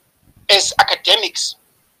 as academics,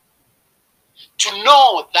 to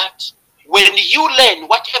know that when you learn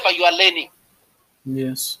whatever you are learning,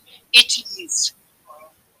 Yes. it is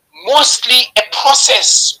mostly a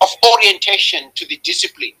process of orientation to the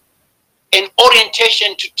discipline, an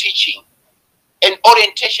orientation to teaching, an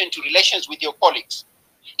orientation to relations with your colleagues.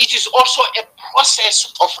 It is also a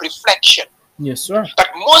process of reflection. Yes, sir. But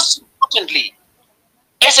most importantly,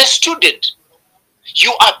 as a student,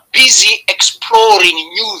 you are busy exploring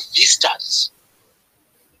new vistas,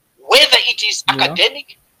 whether it is Yeah.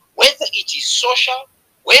 academic, whether it is social,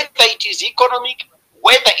 whether it is economic,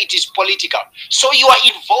 whether it is political. So you are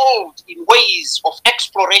involved in ways of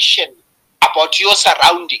exploration about your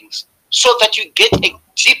surroundings so that you get a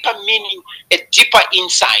deeper meaning, a deeper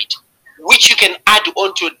insight, which you can add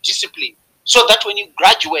on to a discipline so that when you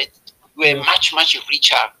graduate, you're a much, much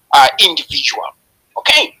richer individual.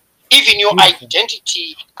 Okay? Even your Beautiful.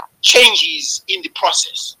 identity changes in the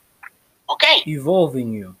process. Okay?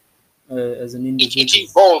 Evolving you as an It individual.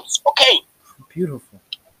 evolves. Okay? Beautiful.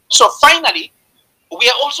 So finally, we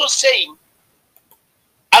are also saying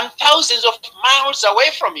I'm thousands of miles away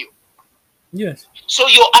from you. Yes. So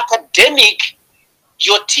your academic,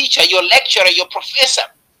 your teacher, your lecturer, your professor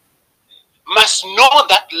must know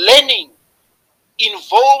that learning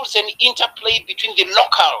involves an interplay between the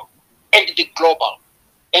local and the global,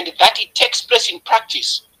 and that it takes place in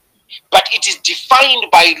practice, but it is defined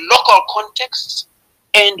by local contexts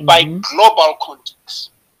and by global contexts.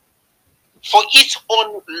 For its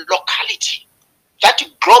own locality, that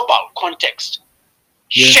global context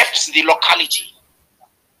shapes the locality.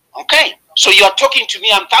 Okay? So you are talking to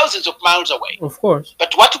me, I'm thousands of miles away. Of course.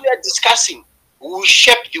 But what we are discussing will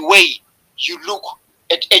shape the way you look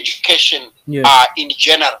at education in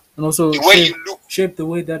general. And also the way you look. shape the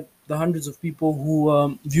way that the hundreds of people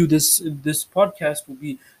who view this podcast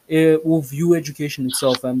will view education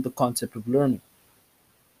itself and the concept of learning.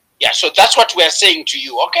 Yeah, so that's what we are saying to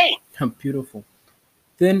you. Okay. Beautiful.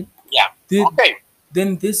 Then Yeah. Okay.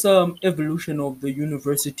 Then this evolution of the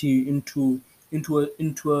university into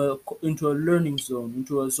a learning zone,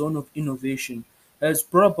 into a zone of innovation, has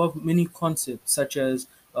brought up many concepts such as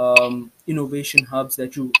innovation hubs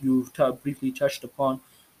that you briefly touched upon,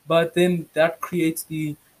 but then that creates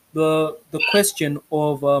the question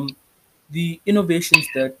of the innovations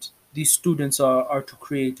that these students are to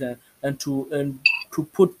create and to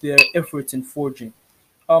put their efforts in forging.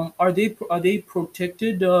 Are they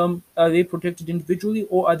protected? Are they protected individually,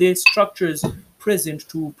 or are there structures present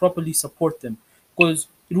to properly support them? Because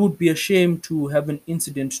it would be a shame to have an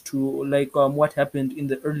incident to like what happened in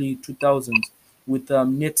the early 2000s with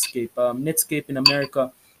Netscape. Netscape in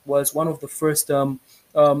America was one of the first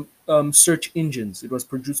search engines. It was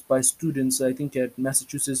produced by students, I think, at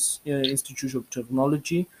Massachusetts Institute of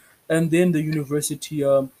Technology, and then the university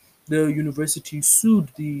sued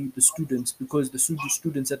the students because the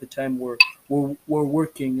students at the time were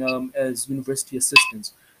working as university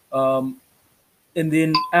assistants. Um, and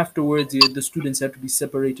then afterwards, the students had to be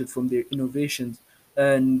separated from their innovations,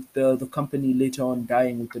 and the company later on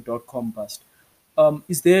dying with the dot-com bust.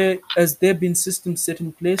 Has there been systems set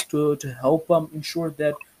in place to help ensure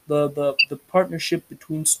that the partnership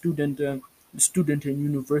between student and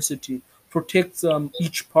university protects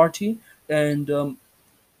each party and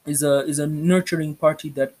is a nurturing party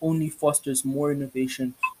that only fosters more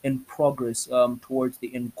innovation and progress towards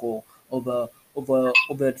the end goal of a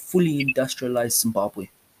fully industrialized Zimbabwe?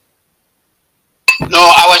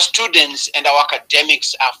 No, our students and our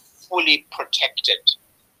academics are fully protected.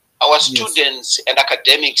 Our students and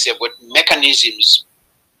academics have got mechanisms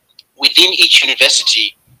within each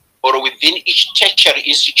university or within each tertiary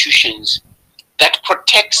institutions that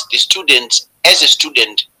protects the student as a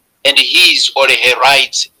student and his or her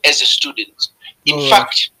rights as a student. In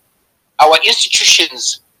fact, our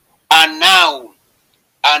institutions are now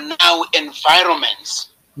environments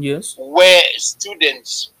Yes. where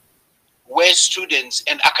students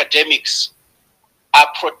and academics are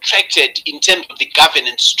protected in terms of the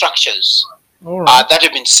governance structures All right. that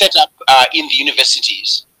have been set up in the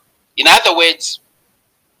universities. In other words,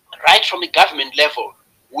 right from the government level,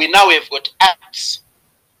 we now have got acts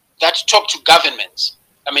that talk to governments.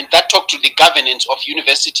 That talk to the governance of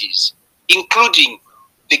universities, including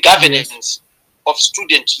the governance of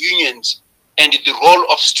student unions and the role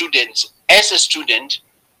of students as a student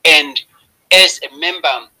and as a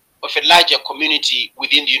member of a larger community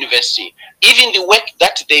within the university. Even the work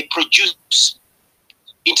that they produce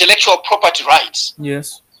intellectual property rights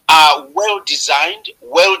Yes. are well designed,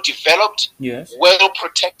 well developed, Yes. well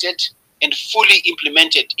protected, and fully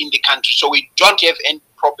implemented in the country. So we don't have any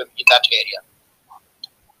problem in that area.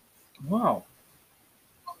 Wow.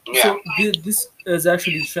 Yeah. So this has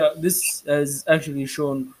actually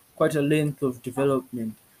shown quite a length of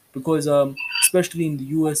development because especially in the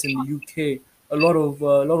US and the UK, a lot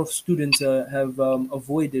of students have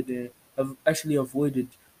actually avoided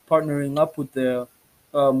partnering up with their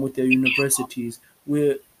universities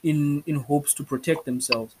where in hopes to protect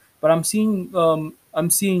themselves. But I'm seeing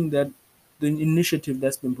that the initiative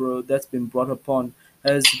that's been brought upon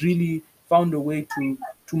has really found a way to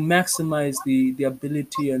maximize the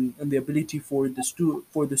ability and the ability for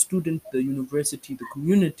for the student, the university, the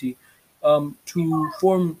community to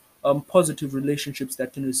form positive relationships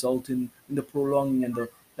that can result in the prolonging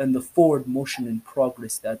and the forward motion and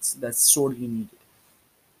progress that's sorely needed.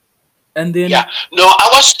 And Yeah. then No,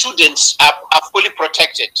 our students are fully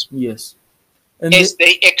protected yes, and as then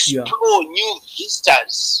they yeah, explore new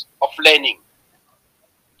vistas of learning.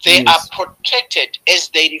 They are yes, protected as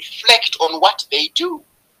they reflect on what they do.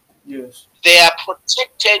 yes, They are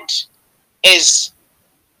protected as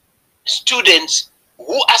students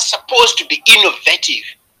who are supposed to be innovative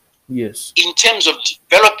yes, in terms of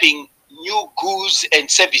developing new goods and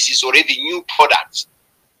services or even new products.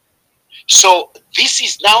 So this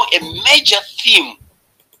is now a major theme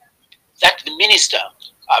that the minister,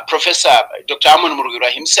 Professor Dr. Amon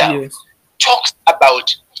Murugira himself, yes, talks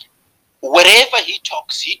about. Wherever he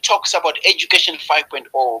talks about Education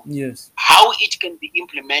 5.0, yes, how it can be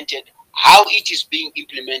implemented, how it is being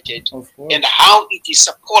implemented, of and course, how it is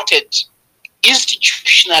supported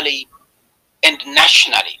institutionally and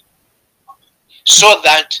nationally, so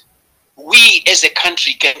that we as a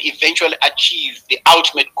country can eventually achieve the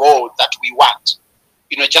ultimate goal that we want,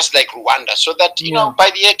 just like Rwanda, so that, yeah,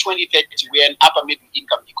 by the year 2030, we're an upper middle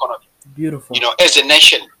income economy, beautiful, as a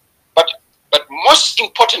nation. But, but most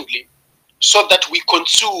importantly, so that we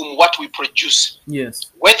consume what we produce, yes,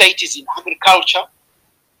 whether it is in agriculture,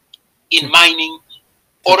 in Te- mining,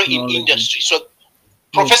 or in technology, industry. So yes,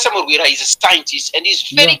 Professor Murwira is a scientist and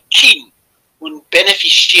is yeah, very keen on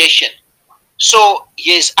beneficiation. So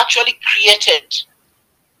he has actually created,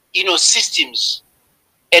 systems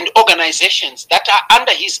and organizations that are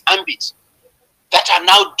under his ambit that are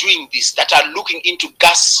now doing this, that are looking into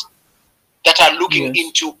gas, that are looking yes,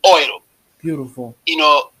 into oil, beautiful, you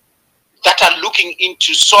know, that are looking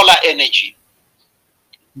into solar energy.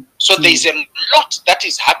 So to there's a lot that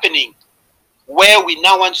is happening where we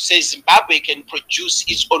now want to say Zimbabwe can produce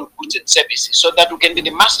its own goods and services so that we can be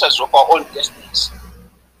the masters of our own destinies.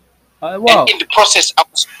 And wow, in the process,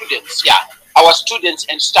 our students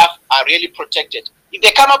and staff are really protected. If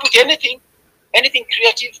they come up with anything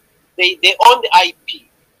creative, they own the IP.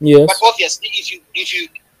 But yes, obviously, if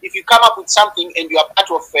you come up with something and you are part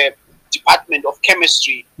of a department of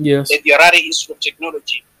chemistry yes, at the Harare Institute of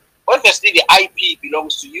Technology, obviously the IP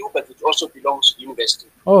belongs to you, but it also belongs to the university.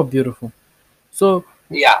 oh, beautiful. So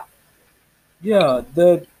Yeah. yeah,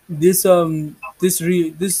 this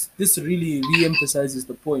really re-emphasizes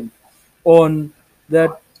the point on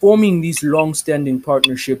that forming these long-standing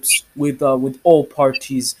partnerships with all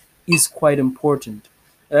parties is quite important,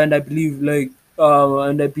 and I believe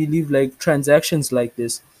like transactions like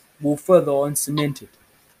this will further on cement it.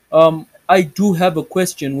 I do have a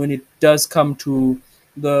question when it does come to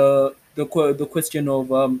the question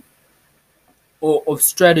of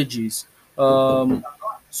strategies, um,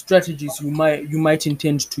 strategies you might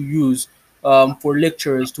intend to use for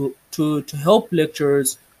lecturers to help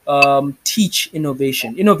lecturers teach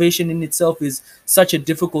innovation. Innovation in itself is such a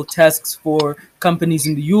difficult task for companies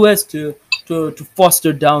in the US to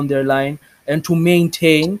foster down their line and to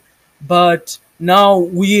maintain. But now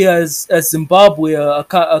we as Zimbabwe,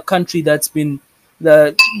 a country that's been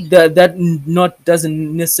that not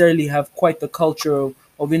doesn't necessarily have quite the culture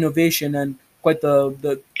of innovation and quite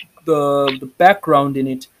the background in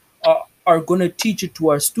it, are going to teach it to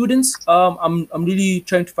our students. I'm really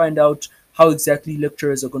trying to find out how exactly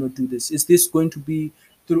lecturers are going to do this. Is this going to be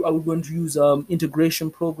through? Are we going to use integration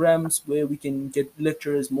programs where we can get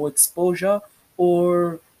lecturers more exposure,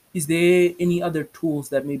 or is there any other tools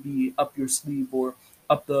that may be up your sleeve or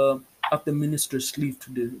up the up the minister's sleeve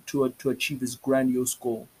to achieve his grandiose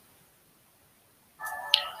goal?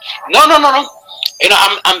 No, no, no, no.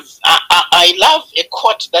 I love a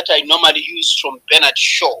quote that I normally use from Bernard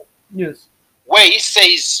Shaw, Yes. where he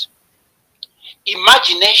says,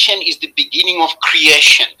 "Imagination is the beginning of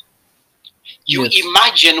creation. You Yes.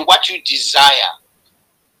 imagine what you desire,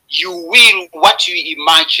 you will what you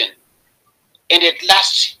imagine, and at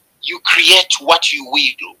last you create what you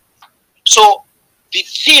will. So the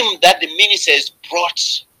theme that the ministers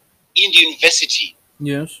brought in the university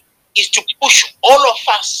Yes. is to push all of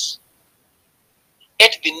us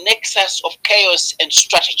at the nexus of chaos and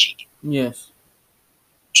strategy, Yes.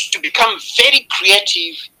 to become very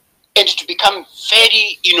creative and to become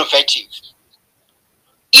very innovative.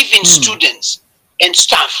 Even students and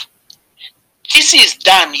staff. This is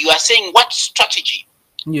done, you are saying what strategy?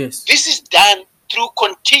 Yes. This is done through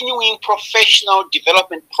continuing professional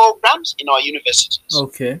development programs in our universities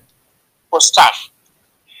Okay. for staff.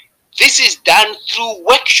 This is done through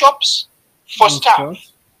workshops for Of staff.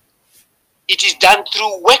 course. It is done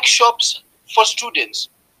through workshops for students.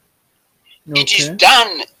 It is Okay.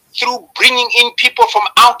 done through bringing in people from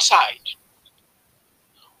outside.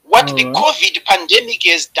 What All the right. COVID pandemic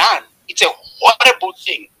has done, it's a horrible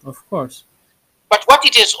thing. Of course. But what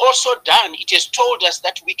it has also done, it has told us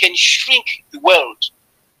that we can shrink the world.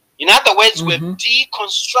 In other words, we've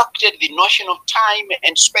deconstructed the notion of time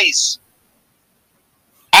and space.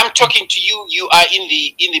 I'm talking to you, you are in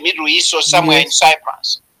the Middle East or somewhere in Yes.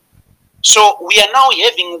 Cyprus. So we are now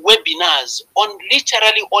having webinars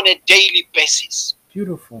literally on a daily basis,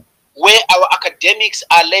 Beautiful. where our academics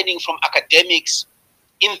are learning from academics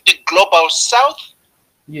in the global south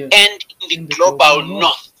Yes. and in the In the global global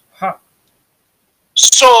north. Ha.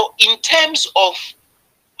 So in terms of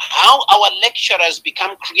how our lecturers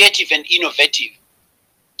become creative and innovative,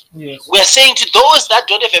 Yes. we are saying to those that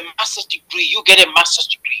don't have a master's degree, you get a master's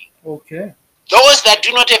degree. Okay. Those that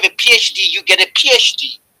do not have a PhD, you get a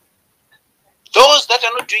PhD. Those that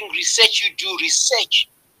are not doing research, you do research.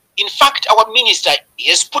 In fact, our minister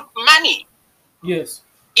has put money Yes.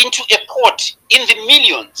 into a pot in the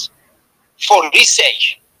millions for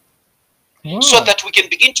research, Wow. so that we can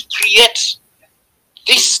begin to create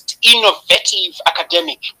this innovative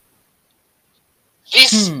academic.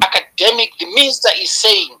 This academic, the minister is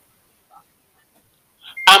saying,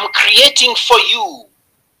 I'm creating for you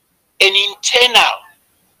an internal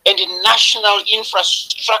and a national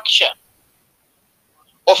infrastructure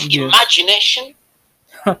of Yes. imagination,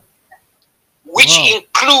 which Wow.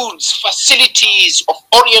 includes facilities of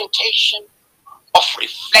orientation, of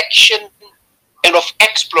reflection, and of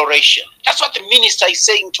exploration. That's what the minister is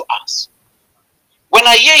saying to us. When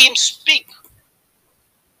I hear him speak,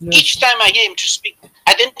 Yes. each time I hear him to speak,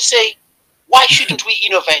 I then say, why shouldn't we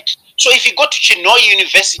innovate? So if you go to Chinoy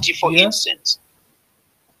University, for Yeah. instance,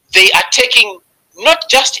 they are taking not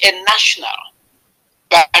just a national,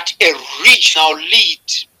 but a regional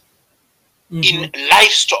lead in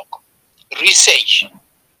livestock research.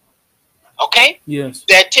 Okay? Yes.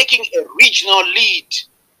 They're taking a regional lead,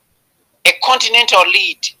 a continental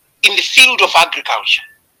lead in the field of agriculture.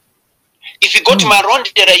 If you go to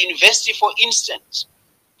Marondera University, for instance,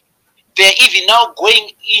 they're even now going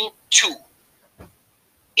into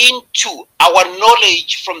our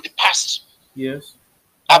knowledge from the past Yes.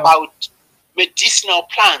 about medicinal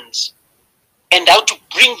plants and how to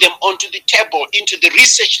bring them onto the table into the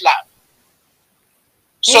research lab,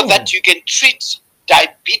 so that you can treat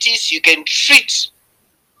diabetes, you can treat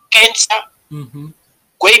cancer,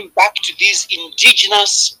 going back to these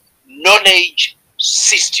indigenous knowledge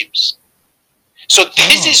systems. So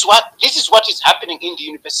this is what is happening in the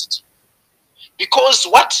university. Because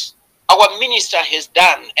what our minister has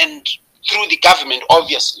done, and through the government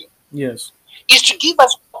obviously, Yes. is to give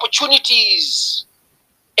us opportunities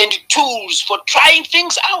and tools for trying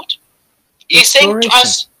things out. He's saying to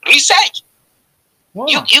us, research. Wow.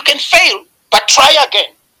 You can fail, but try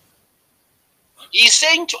again. He's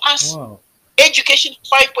saying to us, Wow. Education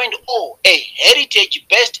 5.0, a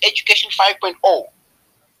heritage-based Education 5.0,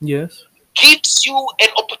 Yes. gives you an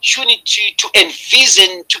opportunity to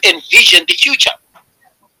envision the future,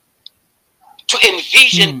 to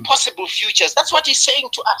envision possible futures. That's what he's saying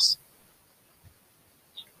to us.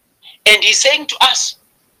 And he's saying to us,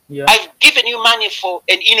 Yeah. I've given you money for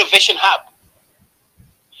an innovation hub,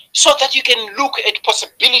 so that you can look at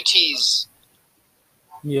possibilities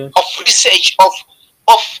Yes. of research, of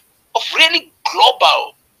really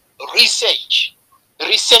global research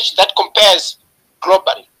that compares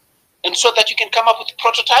globally, and so that you can come up with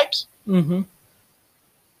prototypes. And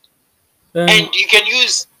you can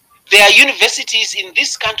use, there are universities in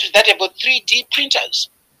this country that have got 3D printers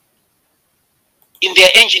in their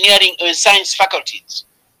engineering and science faculties.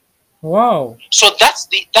 Wow. So that's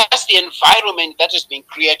the environment that has been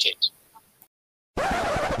created.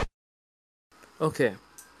 Okay,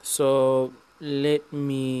 so let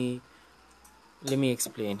me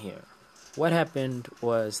explain here. What happened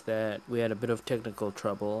was that we had a bit of technical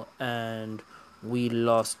trouble and we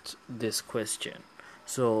lost this question.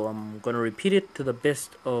 So I'm going to repeat it to the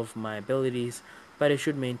best of my abilities, but I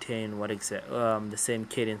should maintain the same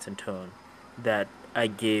cadence and tone that I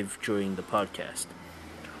gave during the podcast.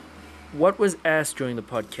 What was asked during the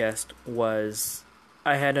podcast was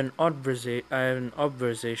I had an observation.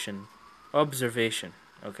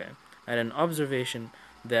 Okay, I had an observation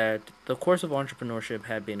that the course of entrepreneurship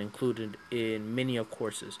had been included in many of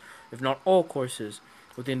courses, if not all courses,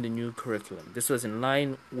 within the new curriculum. This was in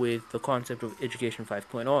line with the concept of Education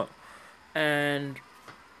 5.0. And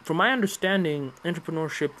from my understanding,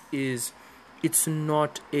 entrepreneurship is it's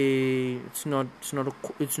not a it's not it's not a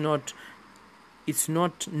it's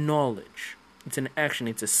not knowledge. It's an action.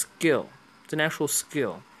 It's a skill. It's an actual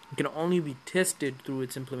skill. It can only be tested through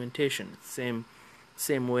its implementation. Same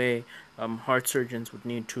way, heart surgeons would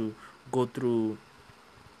need to go through.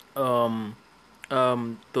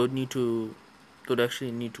 They'd actually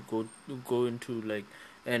need to go into like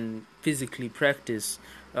and physically practice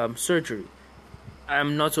surgery.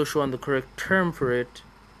 I'm not so sure on the correct term for it.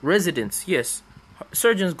 Residence, yes.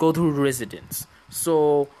 Surgeons go through residence.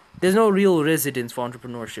 So there's no real residence for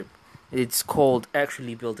entrepreneurship. It's called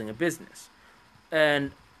actually building a business.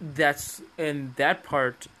 And that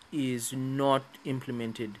part is not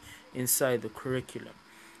implemented inside the curriculum.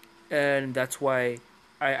 And that's why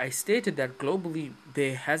I stated that globally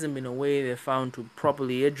there hasn't been a way they found to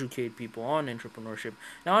properly educate people on entrepreneurship.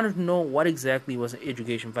 Now I want to know what exactly was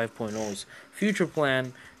Education 5.0's future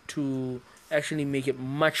plan to actually make it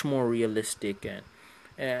much more realistic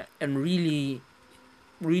and really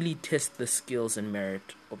test the skills and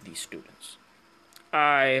merit of these students.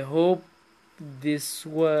 I hope this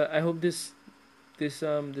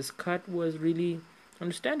cut was really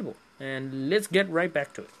understandable, and let's get right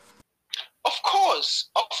back to it. Of course.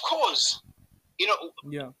 You know,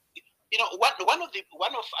 Yeah. One of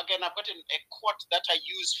again, I've got a quote that I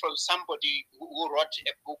use from somebody who wrote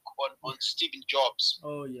a book on Stephen Jobs.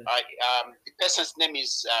 Oh yeah. The person's name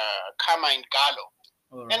is Carmine Gallo.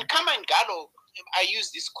 Right. And Carmine Gallo, I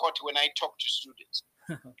use this quote when I talk to students.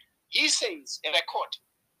 He says, and I quote,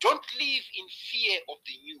 "Don't live in fear of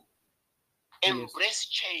the new. Embrace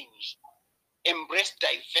change. Embrace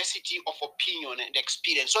diversity of opinion and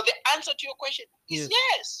experience." So the answer to your question is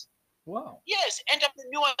yes. Wow. Yes,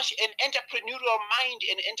 entrepreneurship and entrepreneurial mind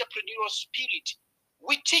and entrepreneurial spirit.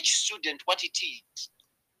 We teach students what it is,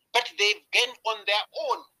 but they then on their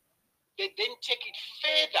own, they then take it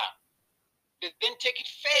further.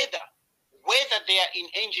 Whether they are in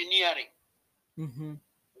engineering,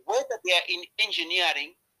 whether they are in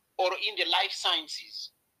engineering or in the life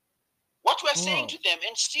sciences. What we're saying to them,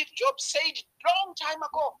 and Steve Jobs said it long time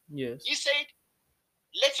ago. Yes. He said,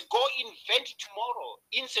 let's go invent tomorrow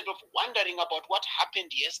instead of wondering about what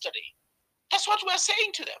happened yesterday. That's what we're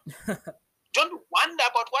saying to them. Don't wonder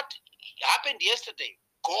about what happened yesterday.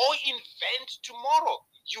 Go invent tomorrow.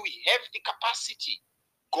 You have the capacity.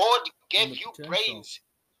 God gave you brains.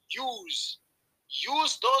 Use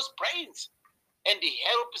those brains and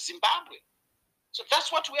help Zimbabwe. So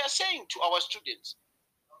that's what we are saying to our students.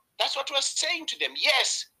 That's what we're saying to them.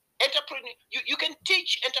 Yes, you can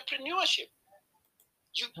teach entrepreneurship.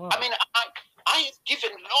 I mean, I have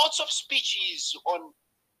given lots of speeches on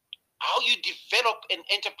how you develop an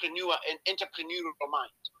entrepreneurial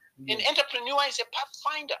mind. An entrepreneur is a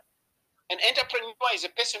pathfinder. An entrepreneur is a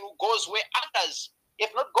person who goes where others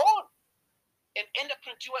have not gone. An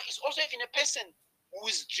entrepreneur is also even a person who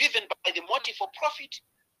is driven by the motive for profit,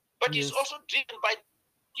 but is also driven by the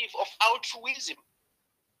motive of altruism.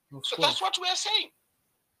 So that's what we are saying.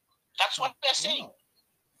 That's what we are saying.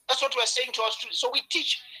 That's what we're saying to our students. So we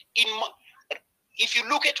teach if you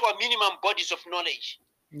look at our minimum bodies of knowledge,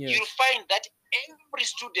 you'll find that every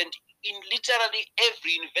student in literally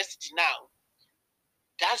every university now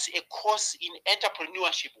does a course in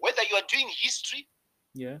entrepreneurship. Whether you are doing history,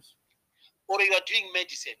 or you are doing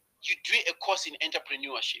medicine, you do a course in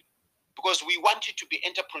entrepreneurship because we want you to be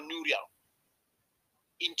entrepreneurial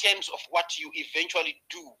in terms of what you eventually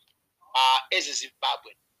do as a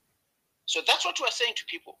Zimbabwean. So that's what we're saying to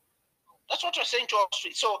people. That's what we're saying to our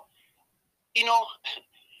street. So, Mr.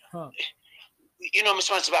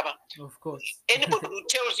 Matsubaba. Of course. Anybody who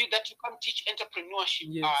tells you that you can't teach entrepreneurship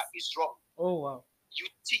is wrong. Oh wow. You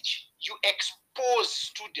expose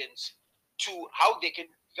students to how they can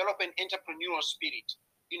develop an entrepreneurial spirit.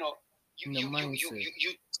 You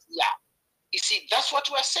see, that's what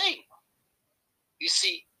we're saying. You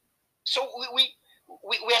see, so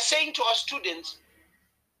we are saying to our students,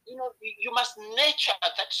 you must nurture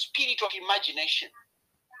that spirit of imagination.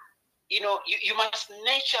 You must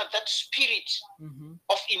nurture that spirit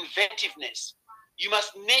of inventiveness. You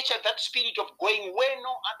must nurture that spirit of going where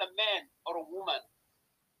no other man or a woman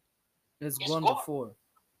It's It's gone gone. before.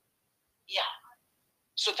 Yeah.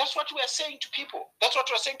 So that's what we are saying to people. That's what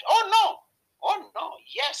we're saying. Oh no.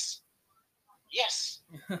 Yes.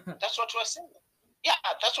 That's what we're saying. Yeah,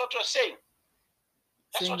 that's what we're saying.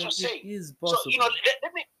 That's Saying what we're that it saying. is So possible.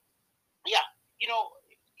 let me. Yeah,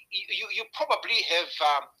 you probably have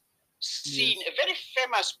seen Yes. a very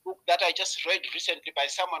famous book that I just read recently by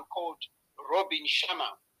someone called Robin Sharma.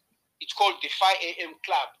 It's called The 5 a.m.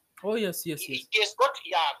 Club. Oh yes, yes, He, yes. he has got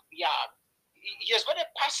he has got a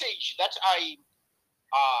passage that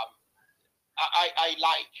um I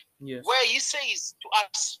like, Yes. where he says to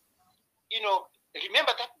us,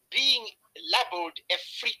 remember that being labeled a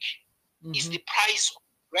freak is Mm-hmm. the price of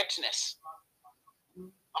greatness.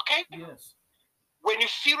 Okay? Yes. When you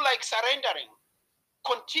feel like surrendering,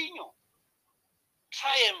 continue.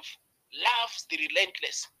 Triumph loves the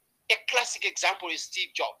relentless. A classic example is Steve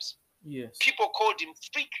Jobs. Yes. People called him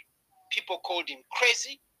freak, people called him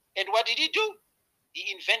crazy. And what did he do?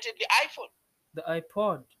 He invented the iPhone. The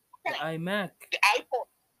iPod, the Okay. iMac. The iPod.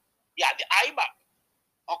 Yeah, the iMac.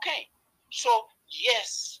 Okay. So,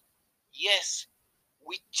 yes,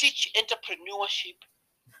 we teach entrepreneurship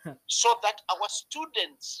so that our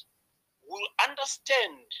students will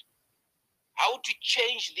understand how to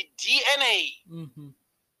change the DNA Mm-hmm.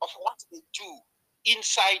 of what they do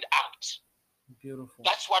inside out. Beautiful.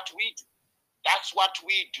 That's what we do. That's what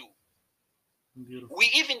we do. Beautiful.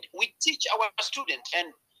 We teach our students,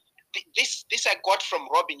 and this I got from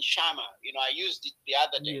Robin Sharma. I used it the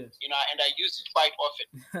other day. Yes. And I use it quite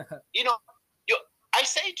often. You know, I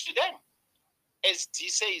say to them, as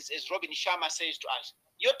Robin Sharma says to us,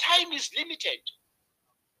 your time is limited,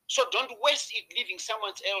 so don't waste it living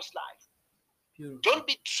someone else's life. Beautiful. Don't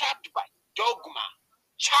be trapped by dogma.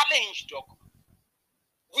 Challenge dogma,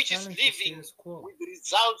 which is Challenge the living status quo. with the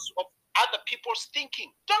results of other people's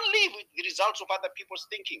thinking. Don't live with the results of other people's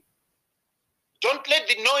thinking. Don't let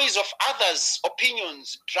the noise of others'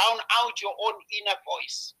 opinions drown out your own inner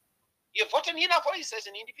voice. You've got an inner voice as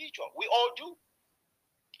an individual. We all do.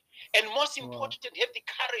 And most important, have the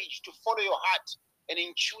courage to follow your heart and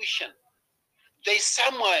intuition. They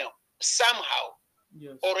somehow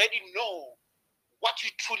Yes. already know what you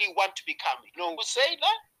truly want to become. Who said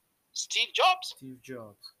that? Steve Jobs. Steve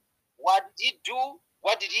Jobs. What did he do?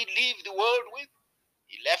 What did he leave the world with?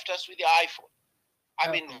 He left us with the iPhone.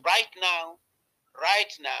 I mean, right now,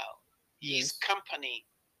 his company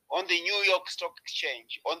on the New York Stock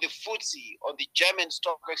Exchange, on the FTSE, on the German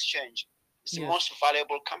Stock Exchange, is the most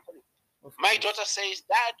valuable company. My daughter says,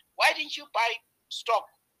 Dad, why didn't you buy stock?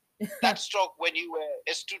 That stock when you were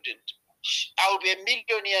a student? I'll be a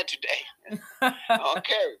millionaire today.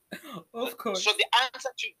 Okay. Of course. So the answer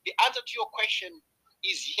to your question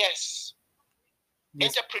is yes.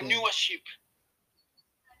 Entrepreneurship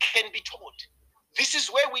can be taught. This is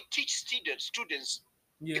where we teach students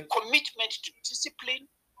the commitment to discipline,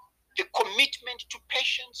 the commitment to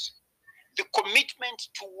patience, the commitment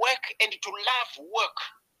to work and to love work.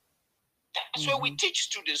 That's where we teach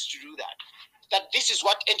students to do that. That this is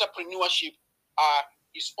what entrepreneurship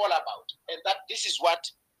is all about, and that this is what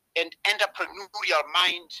an entrepreneurial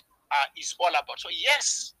mind is all about. So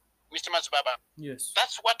yes, Mr. Mazubaba, yes,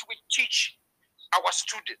 that's what we teach our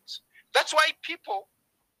students. That's why people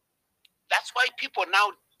now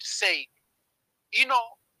say, an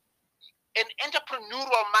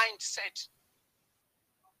entrepreneurial mindset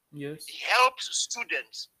helps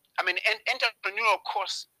students. I mean, an entrepreneurial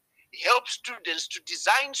course helps students to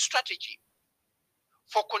design strategy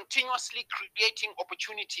for continuously creating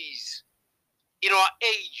opportunities in our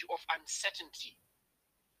age of uncertainty,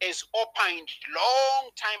 as opined long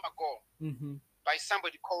time ago by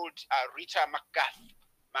somebody called Rita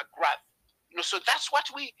McGrath. So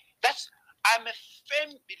I'm a firm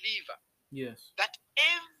believer that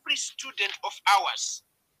every student of ours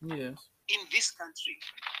in this country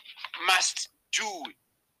must do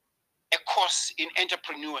a course in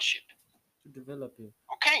entrepreneurship. To develop it.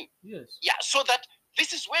 Okay. Yes. Yeah, so that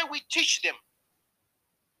this is where we teach them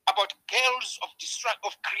about girls of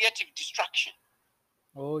creative destruction.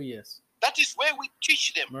 Oh, yes. That is where we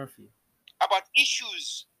teach them about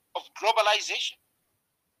issues of globalization,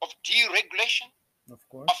 of deregulation, of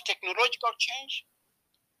course, of technological change,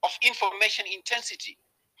 of information intensity.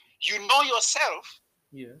 You know yourself.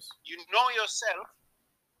 Yes. You know yourself.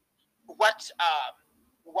 What's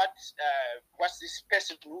this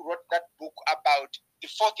person who wrote that book about the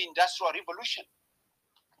fourth industrial revolution?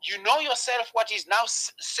 You know yourself what he's now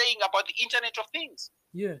saying about the Internet of Things.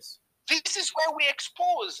 Yes. This is where we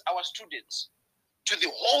expose our students to the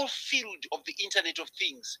whole field of the Internet of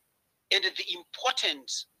Things and the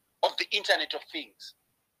importance of the Internet of Things.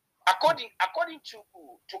 According to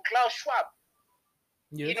Klaus Schwab,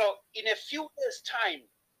 Yes. in a few years' time,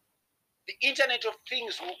 the Internet of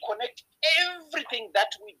Things will connect everything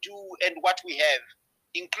that we do and what we have,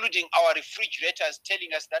 including our refrigerators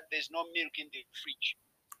telling us that there's no milk in the fridge.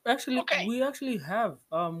 Actually, Okay. we actually have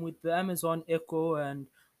with the Amazon Echo and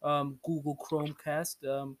Google Chromecast.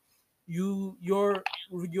 Your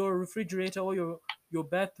refrigerator or your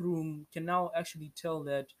bathroom can now actually tell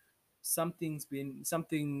that something's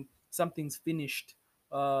finished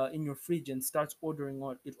in your fridge and starts ordering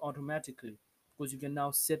it automatically, because you can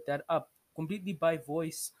now set that up completely by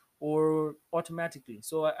voice or automatically.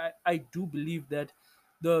 So I do believe that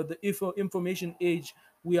the information age,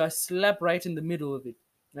 we are slap right in the middle of it,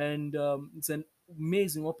 and it's an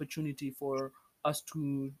amazing opportunity for us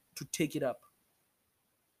to take it up.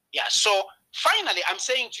 Yeah. So finally, I'm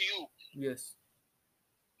saying to you, Yes.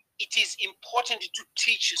 it is important to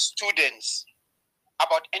teach students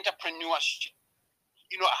about entrepreneurship.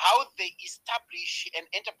 How they establish an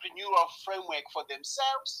entrepreneurial framework for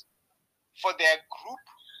themselves, for their group,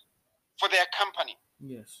 for their company.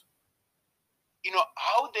 Yes.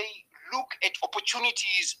 How they look at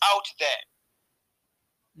opportunities out there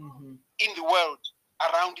in the world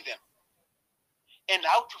around them, and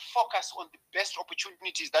how to focus on the best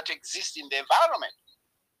opportunities that exist in the environment,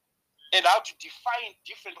 and how to define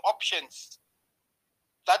different options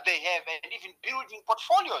that they have, and even building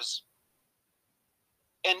portfolios,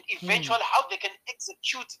 and eventually how they can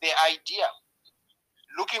execute their idea,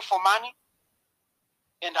 looking for money,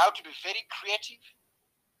 and how to be very creative,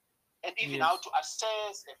 and even how to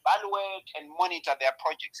assess, evaluate, and monitor their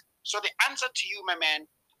projects. So the answer to you, my man,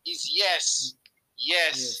 is yes.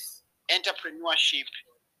 Entrepreneurship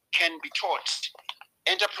can be taught.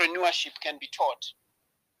 Entrepreneurship can be taught.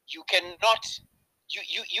 You cannot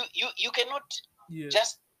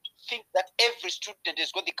just think that every student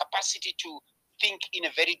has got the capacity to think in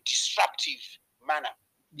a very disruptive manner,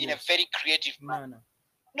 in a very creative manner.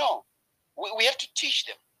 No, we have to teach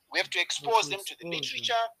them. We have to expose them to the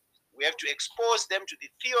literature. We have to expose them to the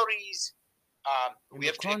theories. We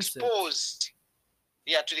have to expose,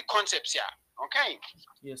 to the concepts. Yeah. Okay.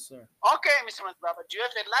 Yes, sir. Okay, Mr. Masbaba, do you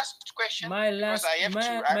have a last question? My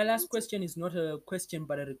last question is not a question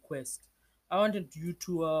but a request. I wanted you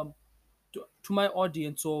to my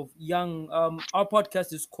audience of young, our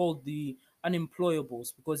podcast is called The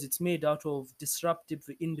Unemployables because it's made out of disruptive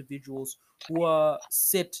individuals who are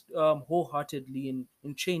set wholeheartedly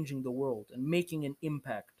in changing the world and making an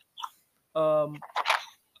impact.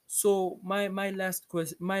 So my last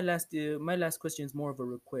question is more of a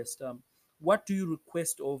request. What do you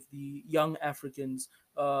request of the young Africans,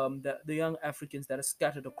 the young Africans that are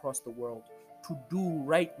scattered across the world, to do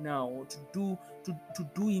right now, to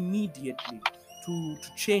do immediately, to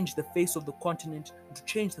change the face of the continent, to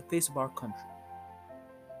change the face of our country?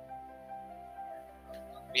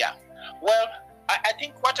 Yeah. Well, I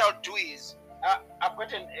think what I'll do is I've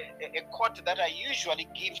got a quote that I usually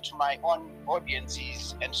give to my own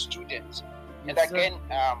audiences and students, and again,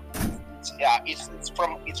 it's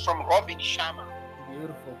from Robin Sharma.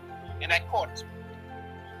 Beautiful. And I quote: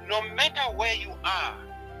 "No matter where you are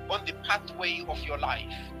on the pathway of your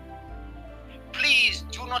life, please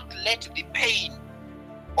do not let the pain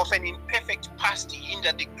of an imperfect past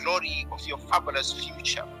hinder the glory of your fabulous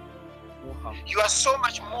future. Wow. You are so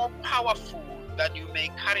much more powerful than you may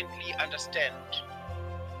currently understand.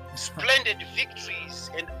 Splendid victories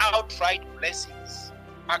and outright blessings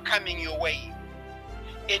are coming your way,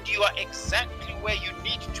 and you are exactly where you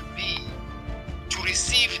need to be to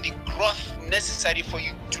receive the growth necessary for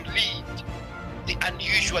you to lead the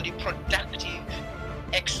unusually productive,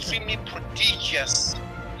 extremely prodigious,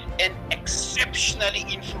 and exceptionally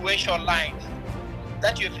influential life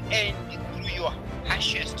that you have earned through your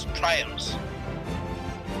harshest trials.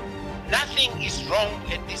 Nothing is wrong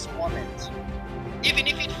at this moment, even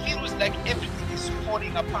if it feels like everything is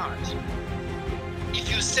falling apart. If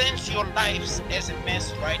you sense your lives as a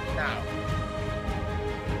mess right now,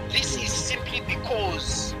 this is simply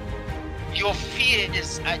because your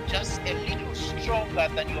fears are just a little stronger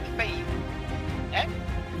than your faith. Eh?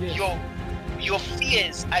 Yes. Your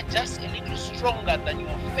fears are just a little stronger than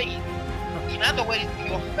your faith. In other words,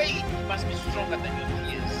 your faith must be stronger than your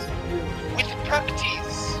fears. With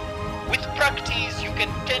practice, you can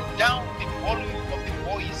turn down the volume of the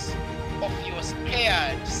voice of your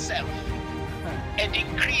scared self and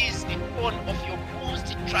increase the tone of your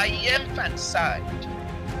most triumphant side.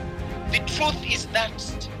 The truth is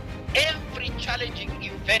that every challenging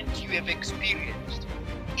event you have experienced,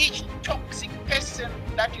 each toxic person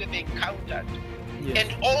that you have encountered, Yes.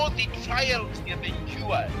 and all the trials you have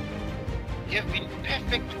endured have been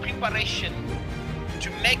perfect preparation to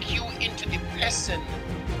make you into the person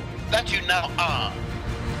that you now are.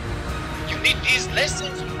 You need these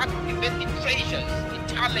lessons to activate the treasures, the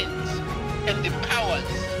talents, and the powers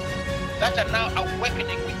that are now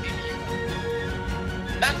awakening within you.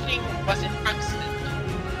 Nothing was an accident.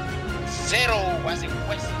 Zero was a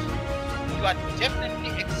waste. You are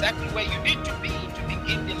definitely exactly where you need to be to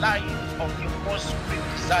begin the life of your most supreme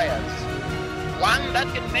desires. One that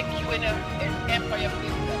can make you an empire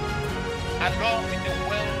builder, along with a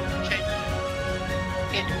world changer,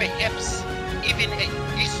 and perhaps even a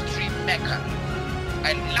history maker.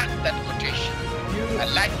 I like that quotation. I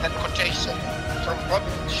like that quotation from Robin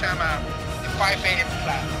Sharma, the 5 a.m.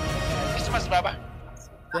 Club. Christmas, Baba.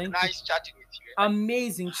 Thank you. Nice chatting with you.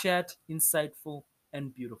 Amazing chat, insightful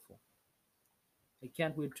and beautiful. I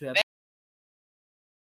can't wait to have